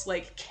 almost,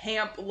 like,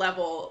 camp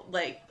level,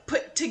 like,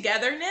 put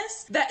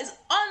togetherness that is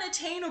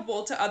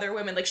unattainable to other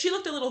women. Like, she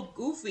looked a little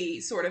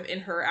goofy, sort of, in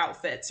her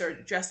outfits or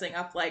dressing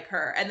up like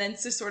her. And then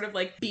to sort of,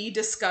 like, be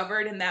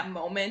discovered in that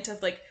moment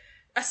of, like,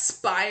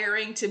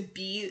 aspiring to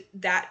be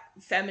that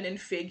feminine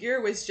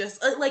figure was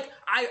just, like,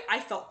 I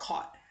felt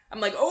caught.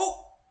 I'm like,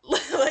 oh!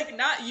 Like,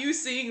 not you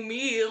seeing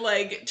me,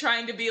 like,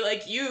 trying to be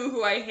like you,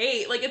 who I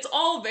hate. Like, it's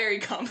all very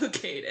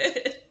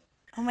complicated.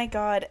 Oh my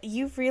god,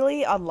 you've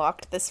really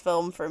unlocked this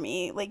film for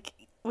me, like,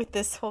 with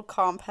this whole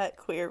compact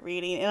queer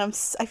reading, and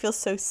I feel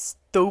so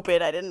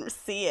stupid I didn't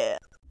see it.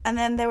 And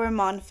then there were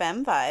Mon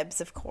Femme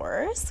vibes, of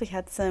course. We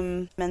had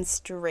some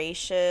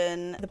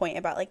menstruation, the point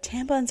about, like,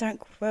 tampons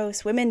aren't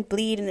gross, women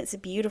bleed and it's a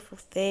beautiful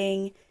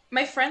thing.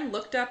 My friend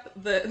looked up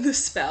the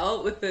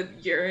spell with the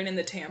urine and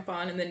the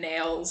tampon and the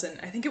nails, and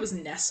I think it was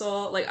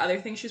Nestle, like other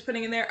things she was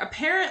putting in there.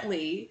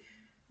 Apparently,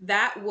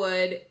 that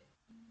would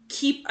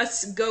keep a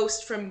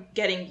ghost from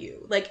getting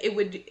you. Like, it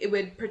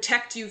would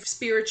protect you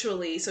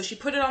spiritually. So she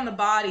put it on the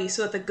body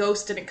so that the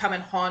ghost didn't come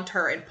and haunt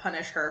her and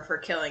punish her for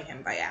killing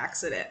him by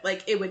accident.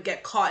 Like, it would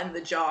get caught in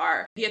the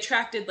jar. Be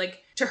attracted,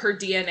 like, to her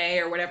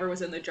DNA or whatever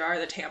was in the jar,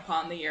 the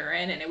tampon, the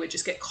urine, and it would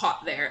just get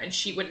caught there, and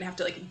she wouldn't have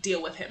to, like,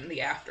 deal with him in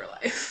the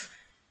afterlife.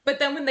 But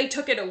then when they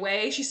took it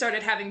away, she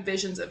started having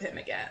visions of him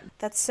again.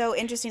 That's so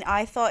interesting.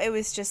 I thought it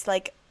was just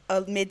like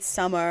a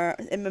midsummer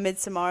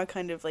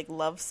kind of like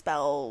love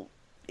spell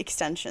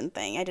extension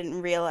thing. I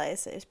didn't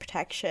realize it was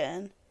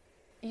protection.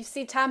 You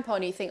see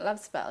tampon, you think love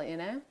spell, you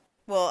know?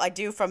 Well, I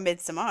do from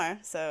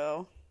Midsommar,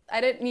 so... I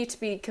don't need to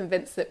be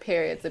convinced that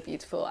periods are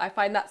beautiful. I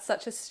find that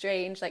such a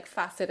strange, like,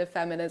 facet of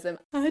feminism.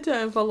 I had to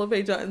unfollow a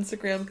page on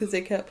Instagram because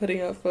they kept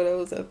putting out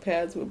photos of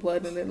pads with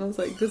blood in it, and I was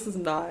like, this is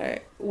not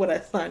what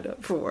I signed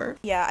up for.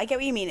 Yeah, I get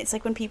what you mean. It's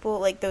like when people,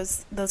 like,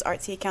 those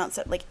artsy accounts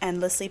that, like,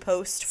 endlessly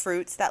post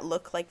fruits that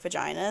look like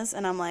vaginas,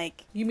 and I'm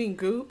like... You mean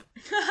goop?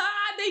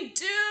 They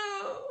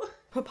do!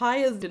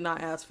 Papayas did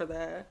not ask for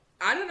that.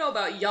 I don't know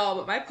about y'all,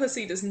 but my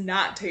pussy does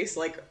not taste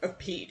like a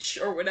peach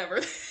or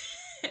whatever.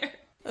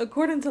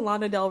 According to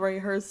Lana Del Rey,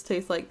 hers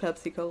tastes like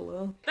Pepsi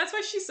Cola. That's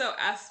why she's so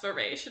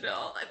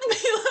aspirational.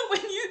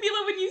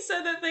 Mila, when you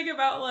said that thing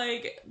about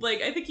like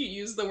I think you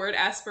used the word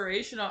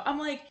aspirational, I'm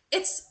like,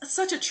 it's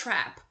such a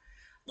trap.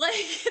 Like,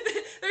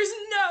 there's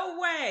no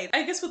way.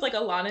 I guess with like a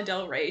Lana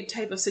Del Rey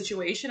type of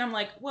situation, I'm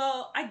like,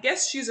 well, I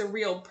guess she's a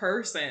real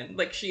person.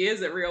 Like, she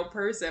is a real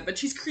person, but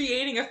she's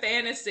creating a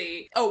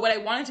fantasy. Oh, what I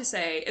wanted to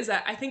say is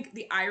that I think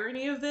the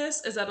irony of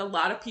this is that a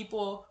lot of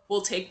people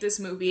will take this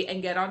movie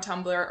and get on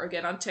Tumblr or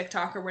get on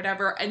TikTok or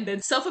whatever and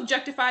then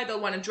self-objectify. They'll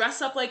want to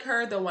dress up like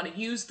her. They'll want to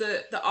use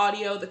the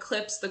audio, the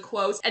clips, the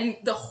quotes, and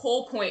the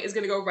whole point is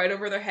going to go right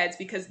over their heads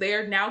because they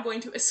are now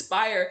going to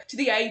aspire to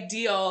the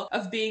ideal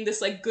of being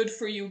this like good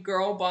for you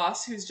girl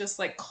boss who's just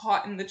like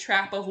caught in the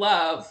trap of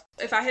love.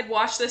 If I had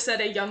watched this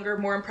at a younger,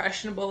 more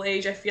impressionable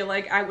age, I feel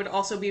like I would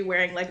also be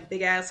wearing like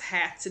big ass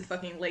hats and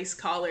fucking lace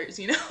collars,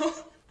 you know?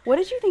 What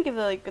did you think of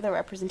the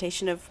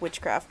representation of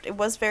witchcraft? It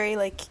was very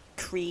like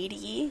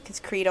Creed-y, because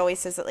Creed always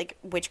says that like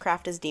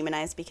witchcraft is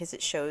demonized because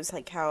it shows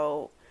like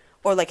how,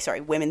 or like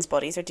sorry, women's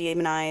bodies are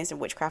demonized,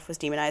 and witchcraft was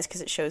demonized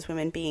because it shows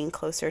women being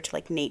closer to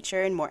like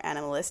nature and more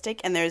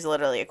animalistic. And there's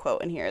literally a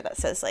quote in here that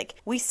says like,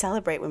 we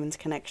celebrate women's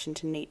connection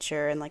to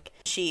nature, and like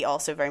she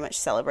also very much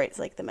celebrates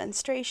like the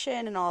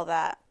menstruation and all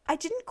that. I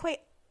didn't quite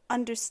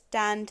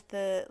understand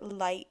the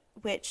light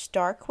witch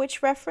dark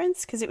witch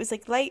reference, because it was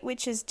like light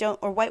witches don't,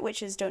 or white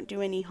witches don't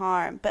do any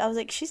harm, but I was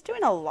like, she's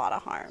doing a lot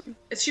of harm.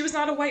 She was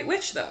not a white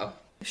witch though.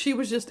 She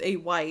was just a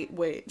white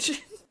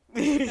witch.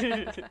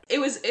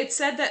 It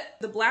said that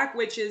the black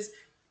witches,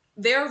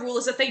 their rule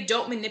is that they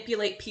don't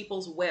manipulate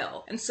people's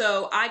will. And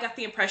so I got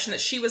the impression that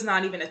she was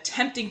not even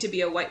attempting to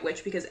be a white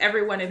witch because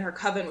everyone in her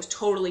coven was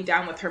totally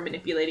down with her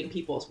manipulating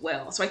people's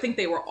will. So I think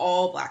they were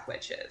all black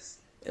witches.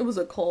 It was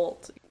a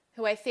cult.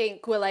 Who I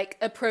think were like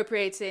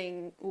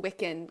appropriating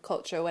Wiccan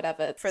culture or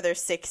whatever for their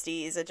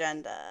 60s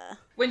agenda.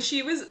 When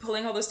she was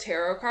pulling all those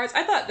tarot cards,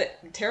 I thought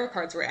that tarot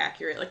cards were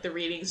accurate. Like the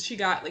readings she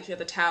got, like she had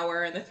the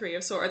Tower and the Three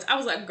of Swords. I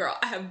was like, girl,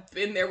 I have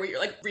been there where you're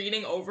like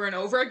reading over and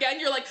over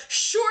again. You're like,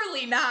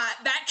 surely not.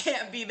 That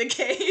can't be the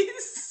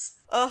case.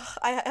 Ugh,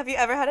 have you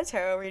ever had a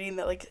tarot reading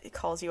that like it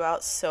calls you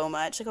out so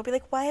much? Like I'll be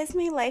like, why is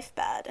my life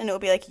bad? And it'll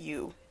be like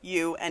you,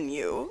 and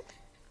you.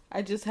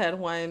 I just had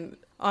one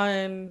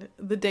on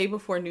the day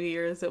before New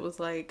Year's. It was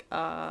like,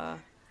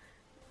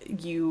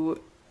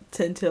 you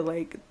tend to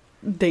like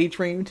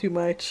daydream too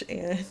much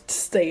and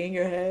stay in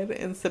your head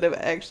instead of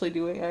actually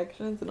doing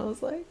actions. And I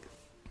was like,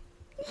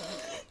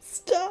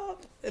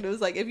 stop. And it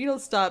was like, if you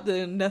don't stop,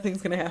 then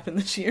nothing's gonna happen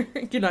this year.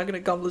 You're not gonna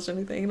accomplish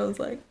anything. And I was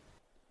like,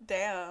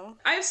 damn.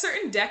 I have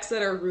certain decks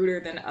that are ruder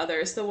than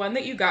others. The one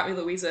that you got me,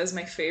 Louisa, is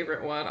my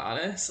favorite one,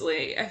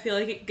 honestly. I feel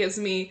like it gives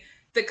me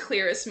the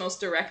clearest, most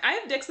direct. I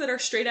have decks that are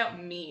straight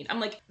out mean. I'm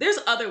like, there's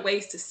other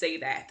ways to say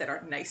that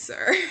are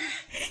nicer.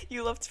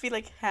 You love to be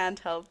like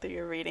handheld through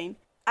your reading.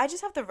 I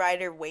just have the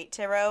Rider-Waite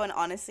Tarot, and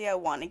honestly I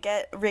want to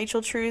get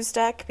Rachel True's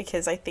deck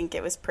because I think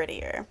it was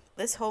prettier.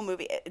 This whole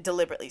movie,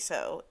 deliberately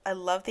so, I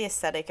love the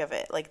aesthetic of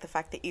it, like the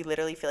fact that you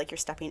literally feel like you're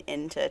stepping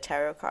into a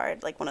tarot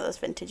card, like one of those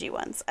vintagey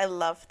ones. I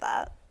love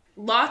that.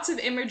 Lots of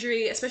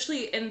imagery,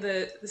 especially in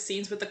the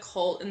scenes with the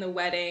cult and the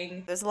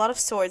wedding. There's a lot of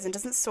swords, and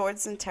doesn't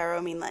swords in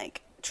tarot mean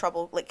like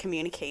trouble, like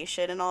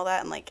communication and all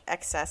that, and like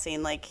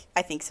accessing, like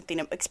I think something,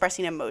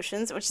 expressing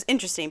emotions, which is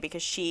interesting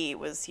because she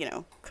was, you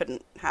know,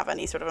 couldn't have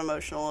any sort of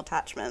emotional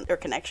attachment or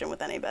connection with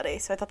anybody,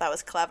 so I thought that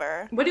was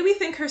clever. What do we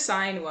think her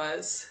sign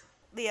was?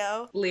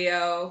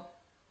 Leo.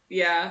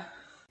 Yeah.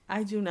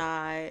 I do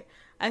not.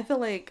 I feel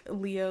like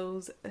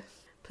Leos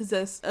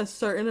possess a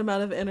certain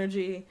amount of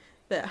energy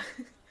that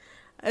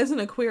as an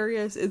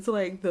Aquarius, it's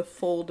like the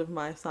fold of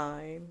my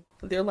sign.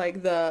 They're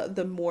like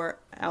the more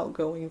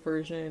outgoing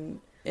version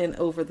and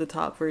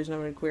over-the-top version of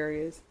an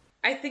Aquarius.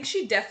 I think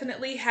she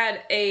definitely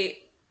had a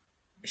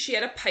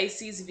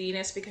Pisces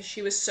Venus because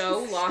she was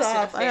so lost in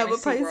a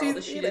fantasy world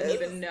that she didn't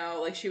even know.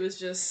 Like, she was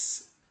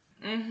just...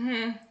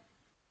 And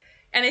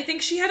I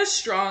think she had a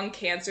strong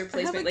Cancer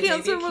placement, like maybe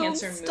a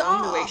Cancer moon,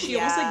 the way she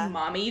almost like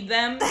mommied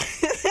them. Taya!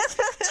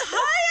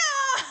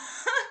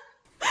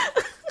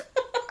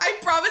 I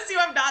promise you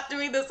I'm not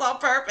doing this on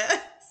purpose.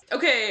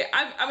 Okay,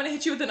 I'm gonna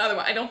hit you with another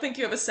one. I don't think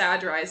you have a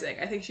Sag rising.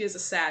 I think she has a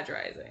Sag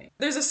rising.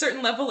 There's a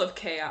certain level of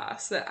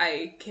chaos that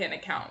I can't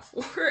account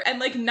for. And,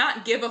 like,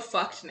 not give a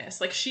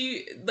fuckedness. Like,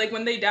 she, like,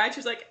 when they died, she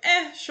was like,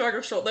 shrug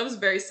her shoulder. That was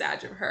very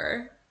Sag of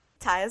her.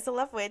 Taya's the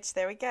Love Witch.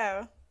 There we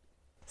go.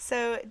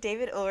 So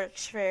David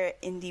Ulrich for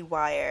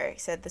IndieWire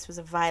said this was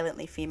a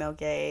violently female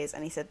gaze,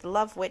 and he said the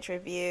Love Witch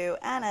review,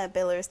 Anna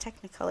Biller's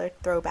Technicolor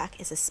throwback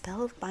is a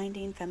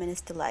spellbinding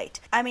feminist delight.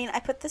 I mean,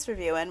 I put this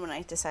review in when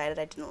I decided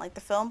I didn't like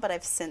the film, but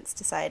I've since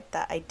decided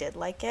that I did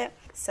like it,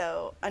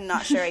 so I'm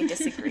not sure I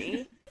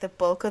disagree. The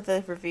bulk of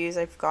the reviews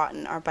I've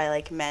gotten are by,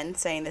 like, men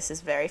saying this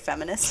is very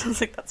feminist. I was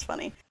like, that's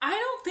funny. I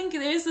don't think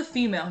it is a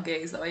female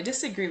gaze, though. I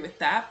disagree with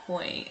that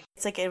point.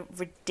 It's like a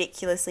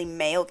ridiculously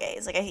male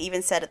gaze. Like, I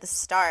even said at the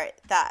start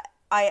that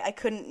I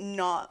couldn't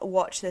not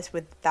watch this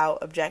without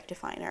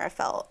objectifying her, I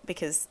felt,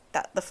 because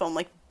that the film,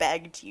 like,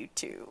 begged you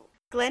to.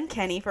 Glenn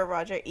Kenny for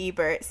Roger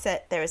Ebert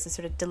said there was a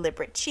sort of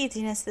deliberate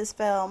cheesiness to this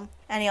film,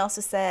 and he also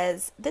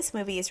says, this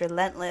movie is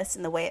relentless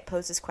in the way it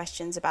poses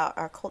questions about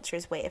our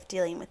culture's way of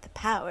dealing with the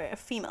power of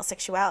female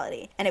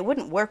sexuality, and it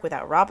wouldn't work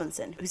without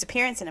Robinson, whose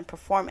appearance and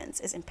performance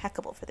is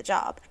impeccable for the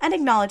job, and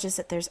acknowledges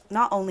that there's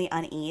not only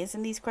unease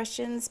in these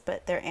questions,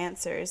 but their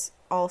answers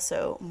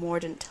also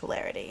mordant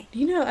hilarity.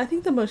 You know, I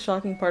think the most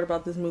shocking part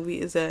about this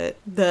movie is that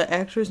the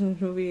actress in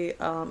the movie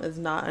is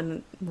not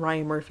in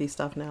Ryan Murphy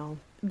stuff now.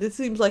 This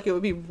seems like it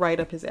would be right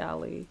up his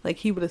alley. Like,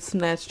 he would have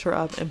snatched her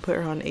up and put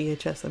her on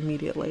AHS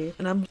immediately.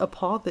 And I'm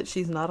appalled that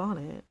she's not on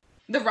it.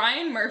 The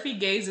Ryan Murphy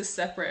gaze is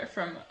separate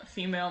from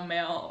female,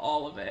 male,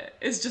 all of it.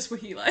 It's just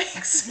what he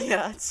likes.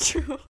 Yeah, it's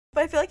true.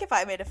 But I feel like if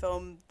I made a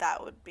film,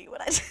 that would be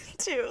what I did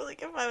too.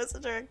 Like, if I was a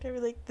director, I'd be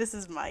like, this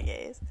is my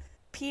gaze.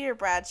 Peter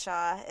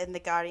Bradshaw in The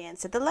Guardian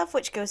said, "The Love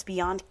Witch goes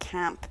beyond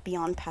camp,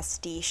 beyond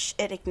pastiche.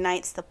 It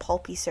ignites the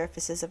pulpy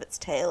surfaces of its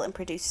tale and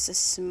produces a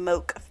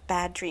smoke of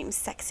bad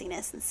dreams,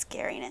 sexiness, and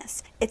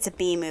scariness. It's a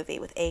B movie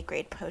with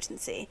A-grade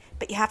potency,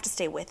 but you have to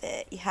stay with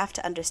it. You have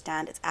to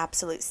understand its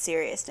absolute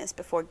seriousness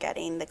before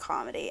getting the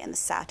comedy and the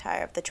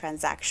satire of the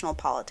transactional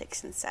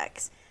politics and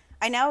sex."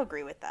 I now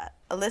agree with that.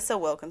 Alyssa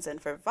Wilkinson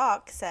for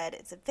Vox said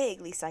it's a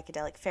vaguely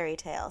psychedelic fairy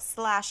tale /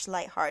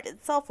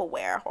 lighthearted,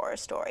 self-aware horror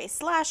story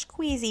 /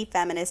 queasy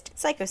feminist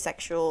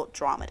psychosexual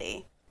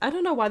dramedy. I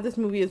don't know why this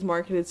movie is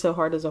marketed so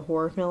hard as a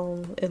horror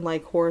film in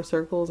like horror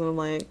circles, and I'm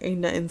like,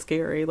 ain't nothing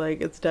scary. Like,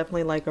 it's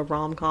definitely like a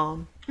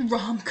rom-com.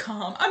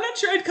 Rom-com. I'm not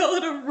sure I'd call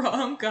it a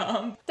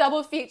rom-com.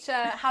 Double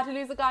feature, How to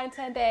Lose a Guy in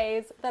 10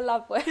 Days, The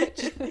Love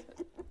Witch.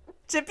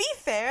 To be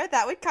fair,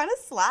 that would kind of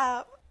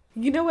slap.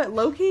 You know what,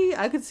 low-key,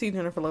 I could see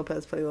Jennifer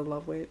Lopez play the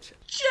Love Witch.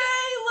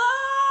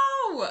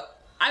 J-Lo!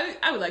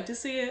 I would like to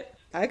see it.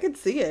 I could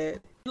see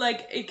it.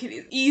 Like, it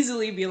could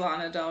easily be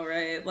Lana Del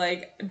Rey.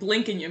 Like,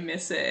 blink and you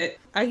miss it.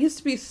 I used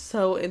to be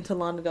so into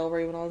Lana Del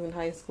Rey when I was in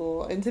high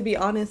school. And to be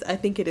honest, I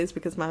think it is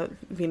because my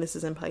Venus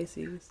is in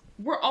Pisces.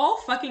 We're all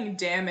fucking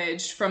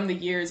damaged from the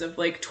years of,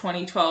 like,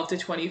 2012 to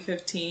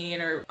 2015,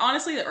 or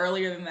honestly,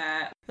 earlier than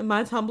that.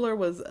 My Tumblr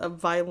was a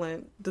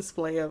violent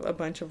display of a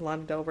bunch of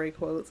Lana Del Rey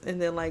quotes.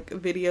 And then, like,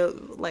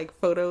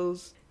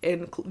 photos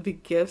and the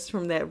gifts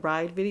from that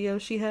ride video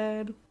she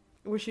had.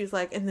 Where she was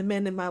like, and the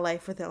men in my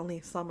life were the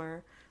only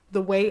summer.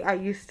 The way I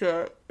used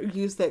to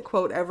use that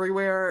quote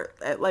everywhere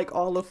at like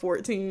all of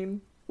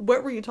 14.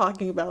 What were you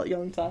talking about,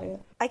 young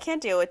Taya? I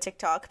can't deal with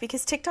TikTok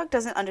because TikTok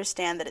doesn't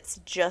understand that it's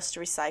just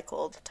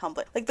recycled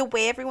Tumblr. Like, the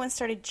way everyone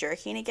started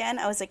jerking again,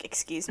 I was like,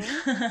 excuse me?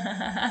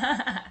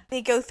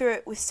 They go through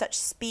it with such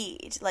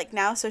speed. Like,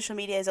 now social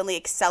media has only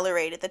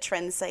accelerated the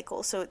trend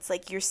cycle. So it's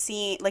like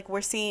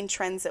we're seeing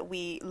trends that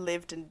we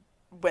lived and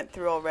went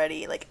through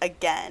already, like,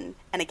 again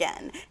and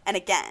again and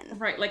again.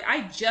 Right, like,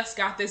 I just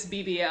got this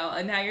BBL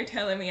and now you're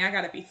telling me I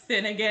gotta be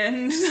thin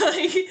again.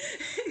 Like,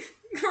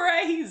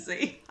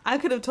 crazy. I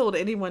could have told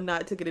anyone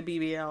not to get a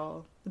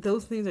BBL.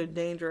 Those things are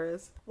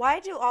dangerous. Why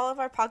do all of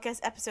our podcast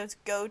episodes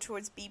go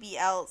towards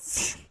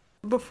BBLs?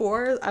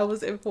 Before I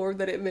was informed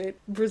that it meant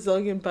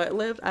Brazilian butt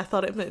lift, I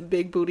thought it meant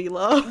big booty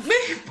love.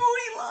 Big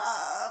booty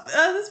love!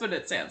 That's what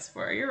it stands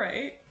for, you're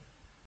right.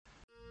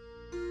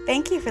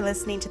 Thank you for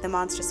listening to The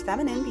Monstrous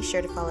Feminine. Be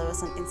sure to follow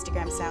us on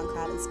Instagram,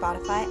 SoundCloud, and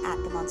Spotify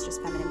at The Monstrous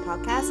Feminine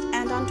Podcast,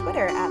 and on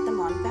Twitter at The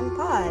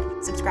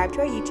MonFemPod. Subscribe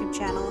to our YouTube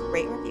channel,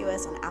 rate and review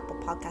us on Apple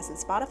Podcasts and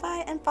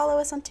Spotify, and follow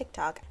us on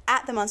TikTok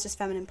at The Monstrous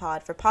Feminine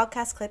Pod for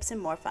podcast clips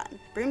and more fun.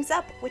 Brooms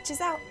up,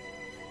 witches out.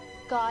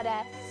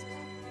 Goddess,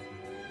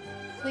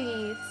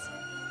 please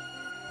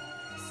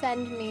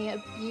send me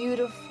a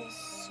beautiful,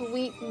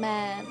 sweet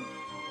man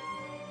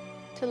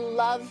to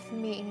love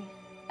me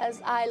as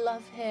I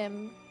love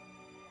him.